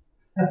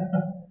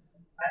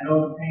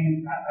the pain.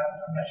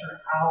 I'm not sure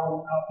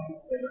how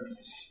people that are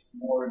just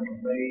more in the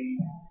way,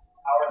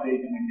 how are they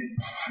going to get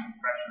the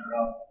pressure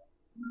up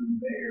through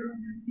there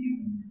and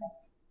even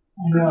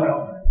No.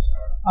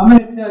 I'm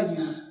going to tell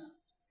you,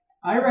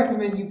 I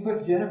recommend you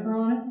put Jennifer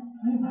on it.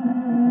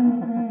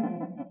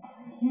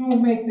 You will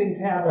make things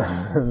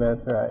happen.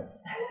 That's right.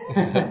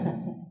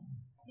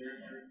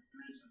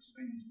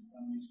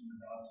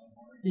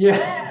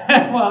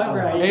 Yeah, well,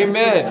 right.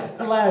 Amen. It's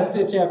a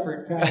last-ditch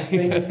effort kind of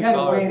thing. It's kind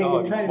of waiting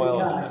and trying to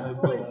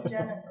be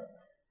kind.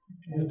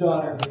 His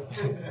daughter.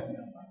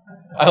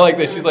 I like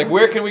this. She's like,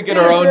 where can we get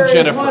our own There is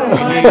Jennifer? one of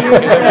my dear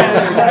friends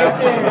right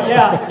there.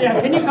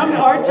 Yeah. Can you come to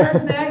our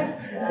church next?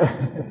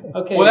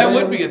 Okay. Well, that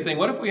would be a thing.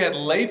 What if we had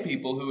lay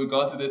people who had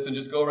gone through this and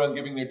just go around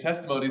giving their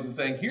testimonies and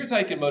saying, here's how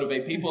you can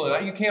motivate people,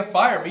 and you can't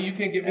fire me, you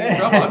can't get me in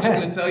trouble. I'm just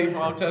going to tell you from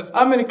my own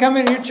testimony. I'm going to come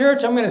into your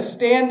church, I'm going to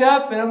stand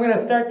up, and I'm going to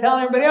start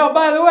telling everybody, oh,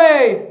 by the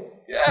way,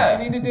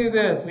 Yeah. you need to do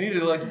this. We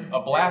needed like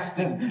a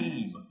blasting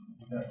team.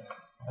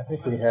 I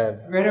think we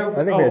had. Right over.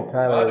 I think we had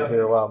Tyler over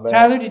here a while back.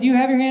 Tyler, did you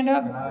have your hand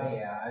up?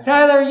 Yeah.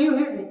 Tyler, are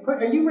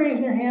you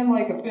raising your hand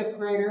like a fifth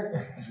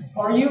grader?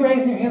 Or are you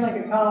raising your hand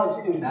like a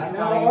college student? That's You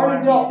know, how you or want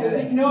an to adult. do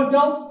it. You know,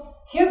 adults,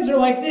 kids are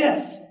like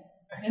this.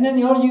 And then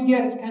the older you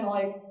get, it's kind of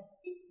like,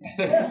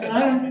 I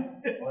don't.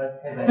 Well, it's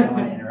because I don't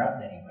want to interrupt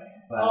anybody.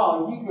 But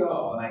Oh, you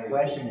go. my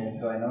question is,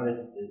 so I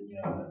noticed that,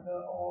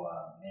 the whole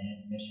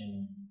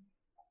mission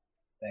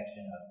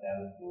section of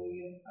Sabbath School.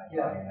 I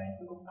saw Yes. your nice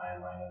little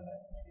timeline of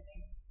events and everything.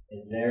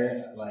 Is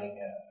there like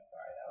a,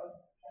 sorry, that was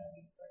trying to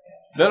be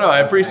sarcastic. No, I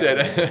appreciate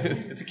it.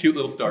 It's a cute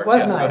little start. It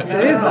was Yeah, nice. go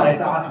ahead. It is nice.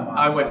 It's awesome.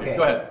 I'm with you. Okay.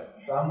 Go ahead.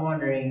 So I'm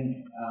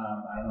wondering,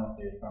 I don't know if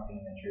there's something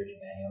in the church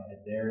manual.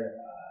 Is there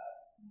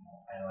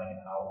kind of like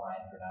an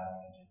outline for not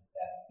only just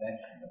that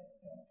section, but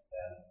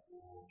Sabbath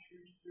school,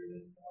 church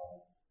service, all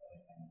this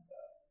other kind of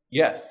stuff?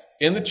 Yes.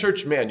 In the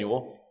church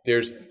manual,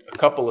 there's a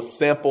couple of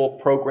sample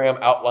program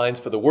outlines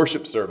for the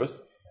worship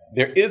service.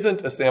 There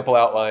isn't a sample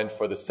outline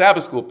for the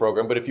Sabbath School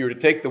program, but if you were to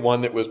take the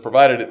one that was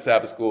provided at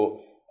Sabbath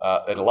School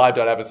at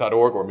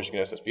alive.adventist.org or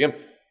Michigan SSBM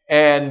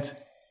and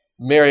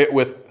marry it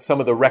with some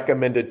of the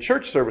recommended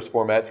church service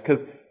formats,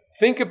 because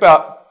think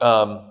about,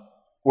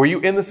 were you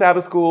in the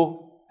Sabbath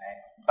School?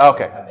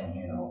 Okay. I've been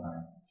here the whole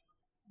time.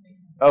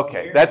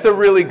 Okay, that's a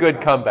really good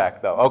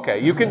comeback, though.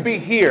 Okay, you can be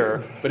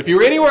here, but if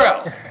you're anywhere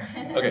else.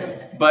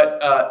 Okay,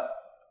 but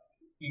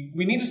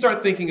we need to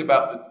start thinking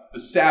about the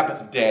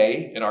Sabbath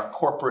day and our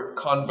corporate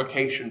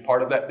convocation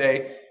part of that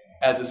day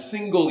as a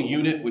single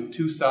unit with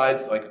two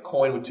sides, like a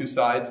coin with two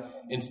sides,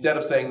 instead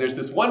of saying there's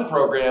this one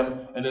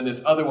program and then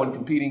this other one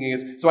competing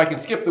against. So I can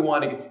skip the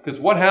one, because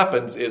what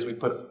happens is we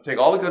take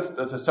all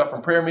the stuff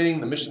from prayer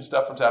meeting, the mission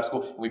stuff from Sabbath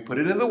School, and we put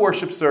it in the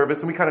worship service,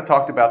 and we kind of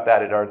talked about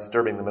that at our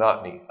Disturbing the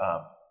Monotony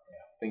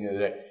thing the other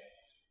day.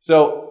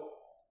 So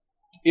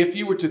if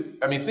you were to,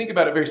 think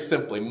about it very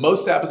simply.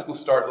 Most Sabbath schools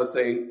start, let's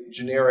say,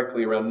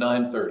 generically around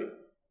 9:30.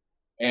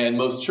 And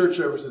most church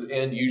services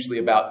end usually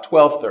about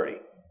 12:30.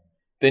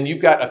 Then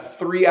you've got a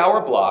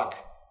 3-hour block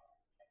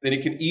that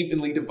it can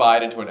evenly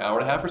divide into an hour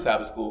and a half for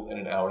Sabbath school and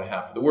an hour and a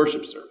half for the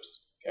worship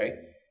service. Okay?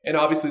 And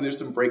obviously there's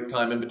some break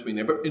time in between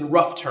there, but in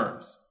rough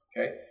terms.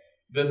 Okay?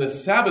 Then the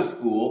Sabbath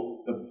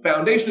school, the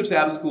foundation of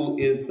Sabbath school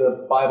is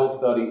the Bible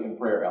study and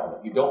prayer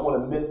element. You don't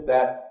want to miss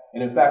that.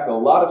 And in fact, a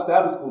lot of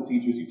Sabbath school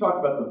teachers, you talk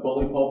about the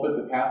bully pulpit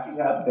that pastors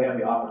have, they have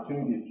the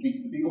opportunity to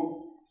speak to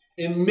people.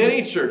 In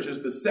many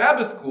churches, the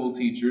Sabbath school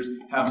teachers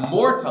have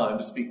more time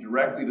to speak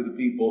directly to the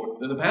people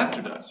than the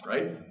pastor does,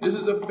 right? This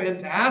is a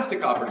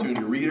fantastic opportunity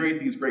to reiterate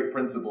these great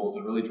principles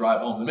and really drive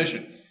home the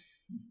mission.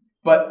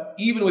 But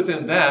even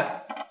within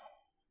that,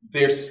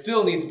 there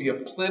still needs to be a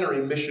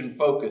plenary mission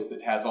focus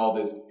that has all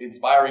this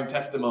inspiring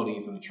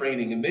testimonies and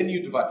training, and then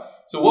you divide.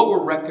 So what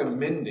we're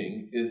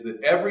recommending is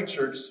that every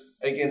church,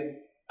 again,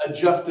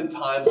 adjusted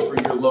times for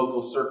your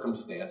local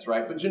circumstance,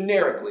 right? But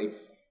generically,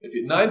 if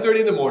at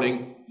 9:30 in the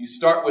morning, you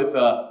start with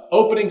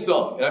opening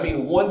song. And I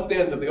mean one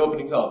stanza of the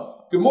opening song.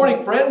 Good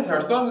morning, friends.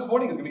 Our song this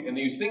morning is going to be, and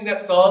then you sing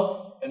that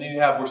song, and then you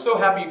have, we're so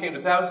happy you came to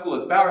Sabbath school.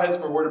 Let's bow our heads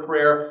for a word of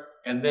prayer.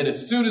 And then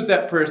as soon as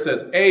that prayer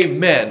says,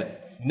 amen,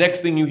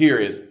 next thing you hear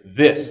is,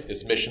 this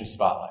is Mission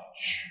Spotlight.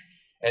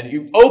 And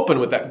you open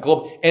with that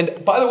global.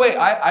 And by the way,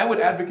 I would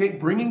advocate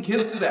bringing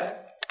kids to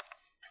that.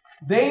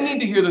 They need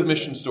to hear the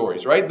mission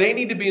stories, right? They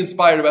need to be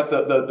inspired about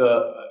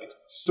the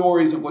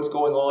stories of what's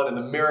going on and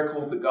the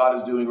miracles that God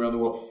is doing around the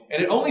world.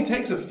 And it only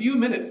takes a few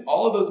minutes.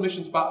 All of those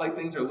Mission Spotlight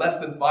things are less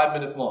than 5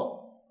 minutes long.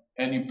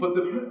 And you put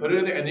it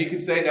in there, and then you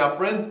can say, now,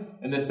 friends,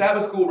 and the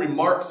Sabbath school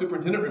remarks,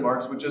 superintendent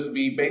remarks, would just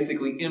be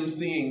basically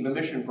emceeing the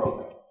mission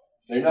program.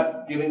 They're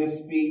not giving a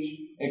speech.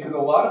 And because a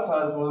lot of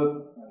times,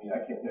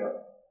 I can't say it.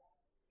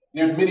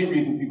 There's many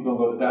reasons people don't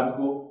go to Sabbath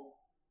school.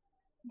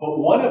 But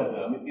one of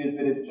them is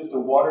that it's just a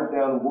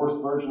watered-down, worse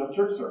version of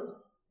church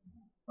service.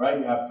 Right?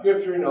 You have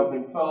scripture, an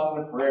opening song,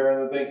 a prayer,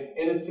 and the thing.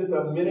 And it's just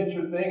a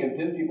miniature thing. And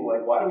then people are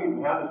like, why do we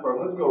even have this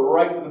program? Let's go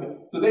right to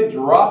the... So they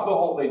drop the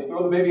whole... They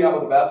throw the baby out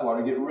with the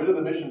bathwater, get rid of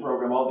the mission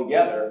program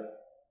altogether.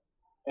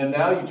 And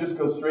now you just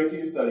go straight to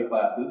your study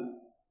classes,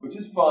 which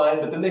is fine.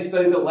 But then they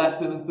study the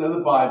lesson instead of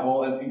the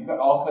Bible. And you've got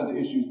all kinds of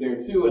issues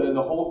there, too. And then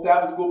the whole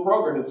Sabbath school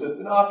program is just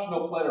an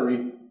optional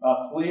plenary,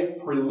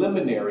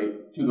 preliminary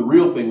to the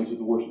real thing, which is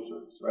the worship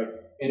service, right?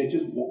 And it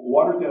just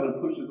waters down and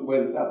pushes away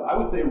the Sabbath. I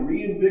would say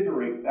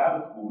reinvigorate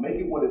Sabbath school.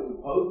 Make it what it's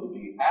supposed to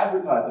be.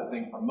 Advertise that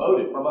thing. Promote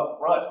it from up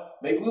front.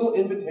 Make little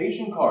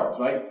invitation cards,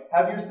 right?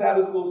 Have your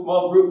Sabbath school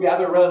small group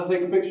gather around and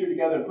take a picture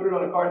together and put it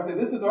on a card and say,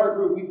 this is our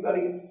group. We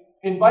study.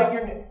 Invite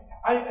your...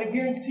 I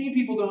guarantee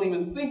people don't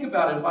even think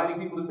about inviting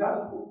people to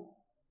Sabbath school.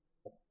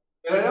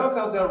 And I know it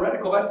sounds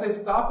heretical, but I'd say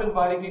stop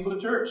inviting people to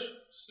church.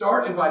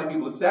 Start inviting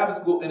people to Sabbath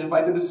school and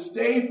invite them to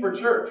stay for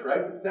church,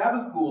 right?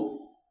 Sabbath school...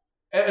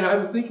 And I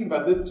was thinking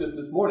about this just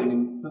this morning,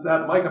 and since I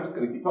have a mic, I'm just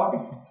going to keep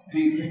talking.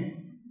 You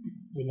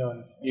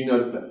noticed. You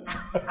noticed that.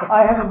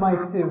 I have a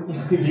mic too.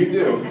 You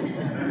do.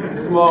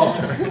 Small.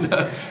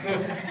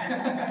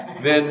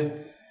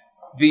 Then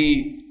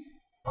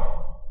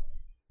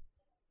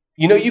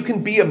you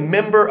can be a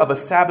member of a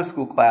Sabbath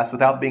school class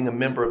without being a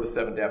member of the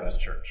Seventh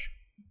Adventist Church.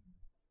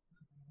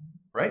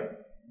 Right?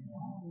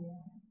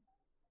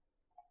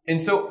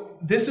 And so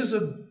this is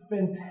a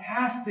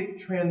fantastic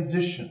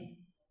transition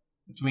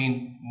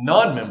between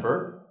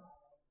non-member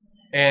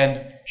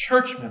and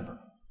church member.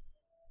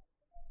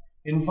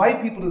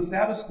 Invite people to the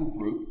Sabbath school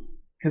group,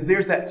 because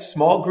there's that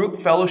small group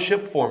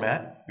fellowship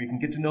format where you can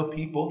get to know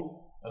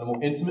people on a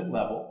more intimate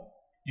level.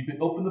 You can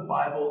open the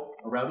Bible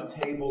around a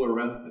table or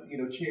around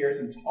chairs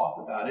and talk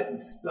about it and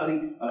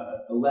study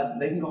a lesson.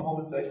 They can go home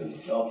and study for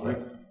themselves, right?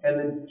 And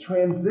then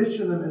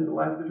transition them into the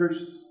life of the church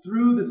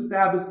through the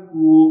Sabbath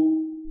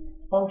school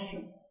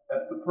function.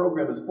 That's the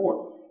program is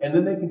for. And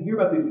then they can hear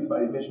about these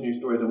exciting missionary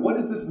stories. And what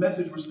is this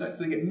message we're studying?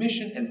 So they get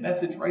mission and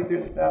message right there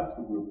in the Sabbath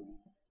school group.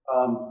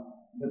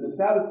 That the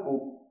Sabbath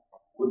school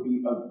would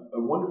be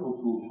a wonderful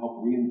tool to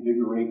help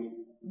reinvigorate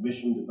the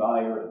mission,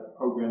 desire, and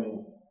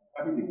programming,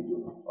 everything we do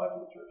in the life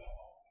of the church.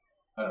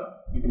 I don't know.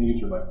 You can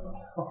use your microphone.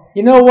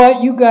 You know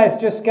what? You guys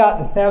just got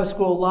the Sabbath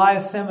School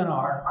live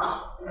seminar.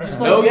 Just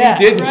like no, that,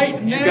 you didn't.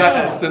 Right? You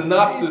got a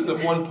synopsis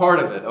of one part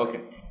of it.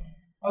 Okay.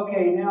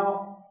 Okay,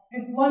 now...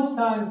 It's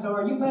lunchtime, so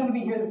are you planning to be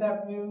here this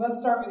afternoon? Let's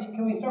start with you.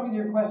 Can we start with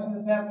your question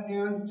this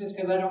afternoon? Just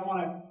because I don't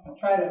want to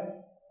try to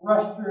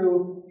rush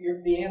through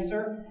the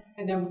answer.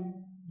 And then...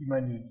 You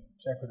might need to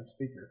check with the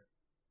speaker.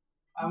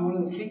 I'm one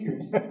of the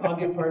speakers. I'll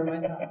give part of my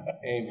time.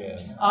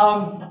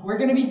 Amen. We're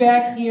going to be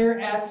back here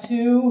at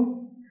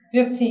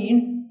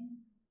 2:15,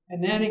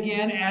 and then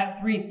again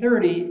at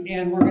 3:30,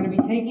 and we're going to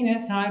be taking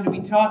that time to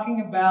be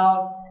talking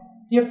about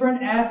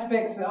different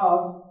aspects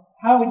of...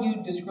 How would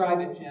you describe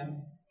it,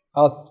 Jim?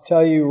 I'll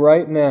tell you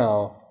right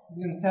now. He's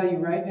going to tell you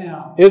right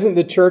now. Isn't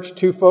the church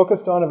too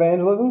focused on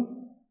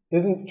evangelism?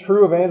 Isn't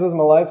true evangelism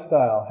a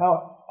lifestyle?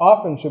 How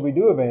often should we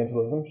do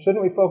evangelism?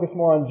 Shouldn't we focus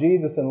more on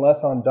Jesus and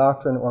less on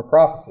doctrine or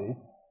prophecy?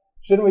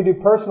 Shouldn't we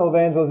do personal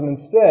evangelism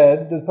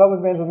instead? Does public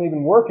evangelism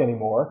even work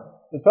anymore?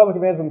 Does public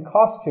evangelism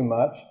cost too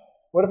much?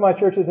 What if my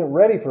church isn't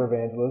ready for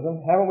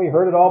evangelism? Haven't we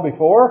heard it all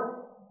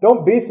before?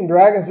 Don't beasts and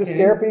dragons just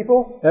scare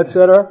people?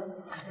 Etc.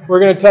 We're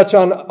going to touch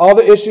on all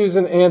the issues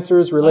and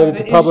answers related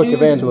to public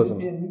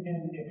evangelism.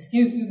 And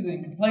excuses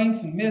and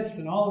complaints and myths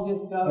and all of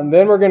this stuff. And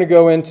then we're going to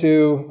go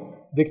into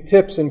the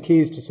tips and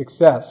keys to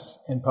success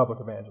in public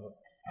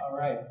evangelism. All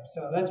right.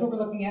 So that's what we're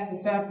looking at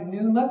this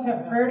afternoon. Let's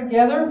have prayer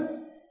together,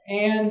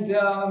 and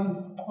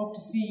hope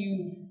to see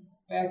you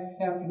back this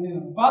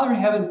afternoon. Father in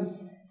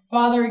heaven,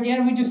 Father,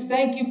 again, we just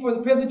thank you for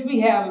the privilege we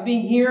have of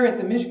being here at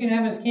the Michigan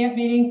Adventist Camp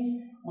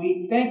Meeting.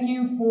 We thank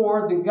you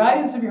for the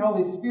guidance of your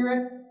Holy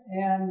Spirit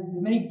and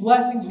the many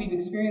blessings we've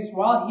experienced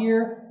while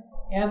here.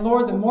 And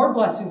Lord, the more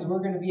blessings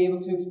we're going to be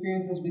able to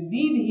experience as we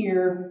leave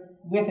here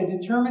with a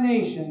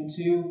determination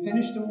to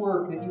finish the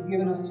work that you've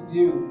given us to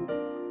do.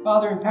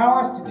 Father, empower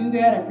us to do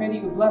that. I pray that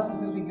you would bless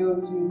us as we go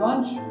to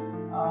lunch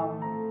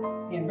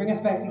and bring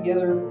us back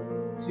together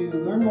to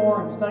learn more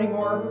and study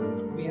more.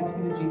 We ask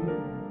in Jesus'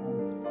 name.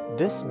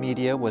 This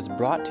media was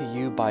brought to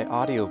you by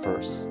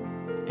Audioverse,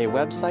 a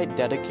website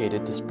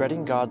dedicated to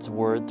spreading God's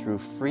Word through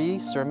free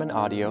sermon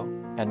audio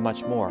and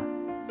much more.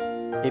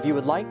 If you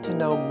would like to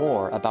know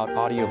more about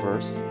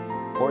Audioverse,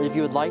 or if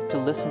you would like to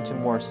listen to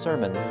more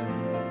sermons,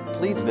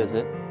 please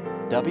visit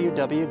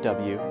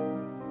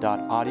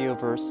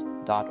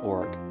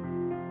www.audioverse.org.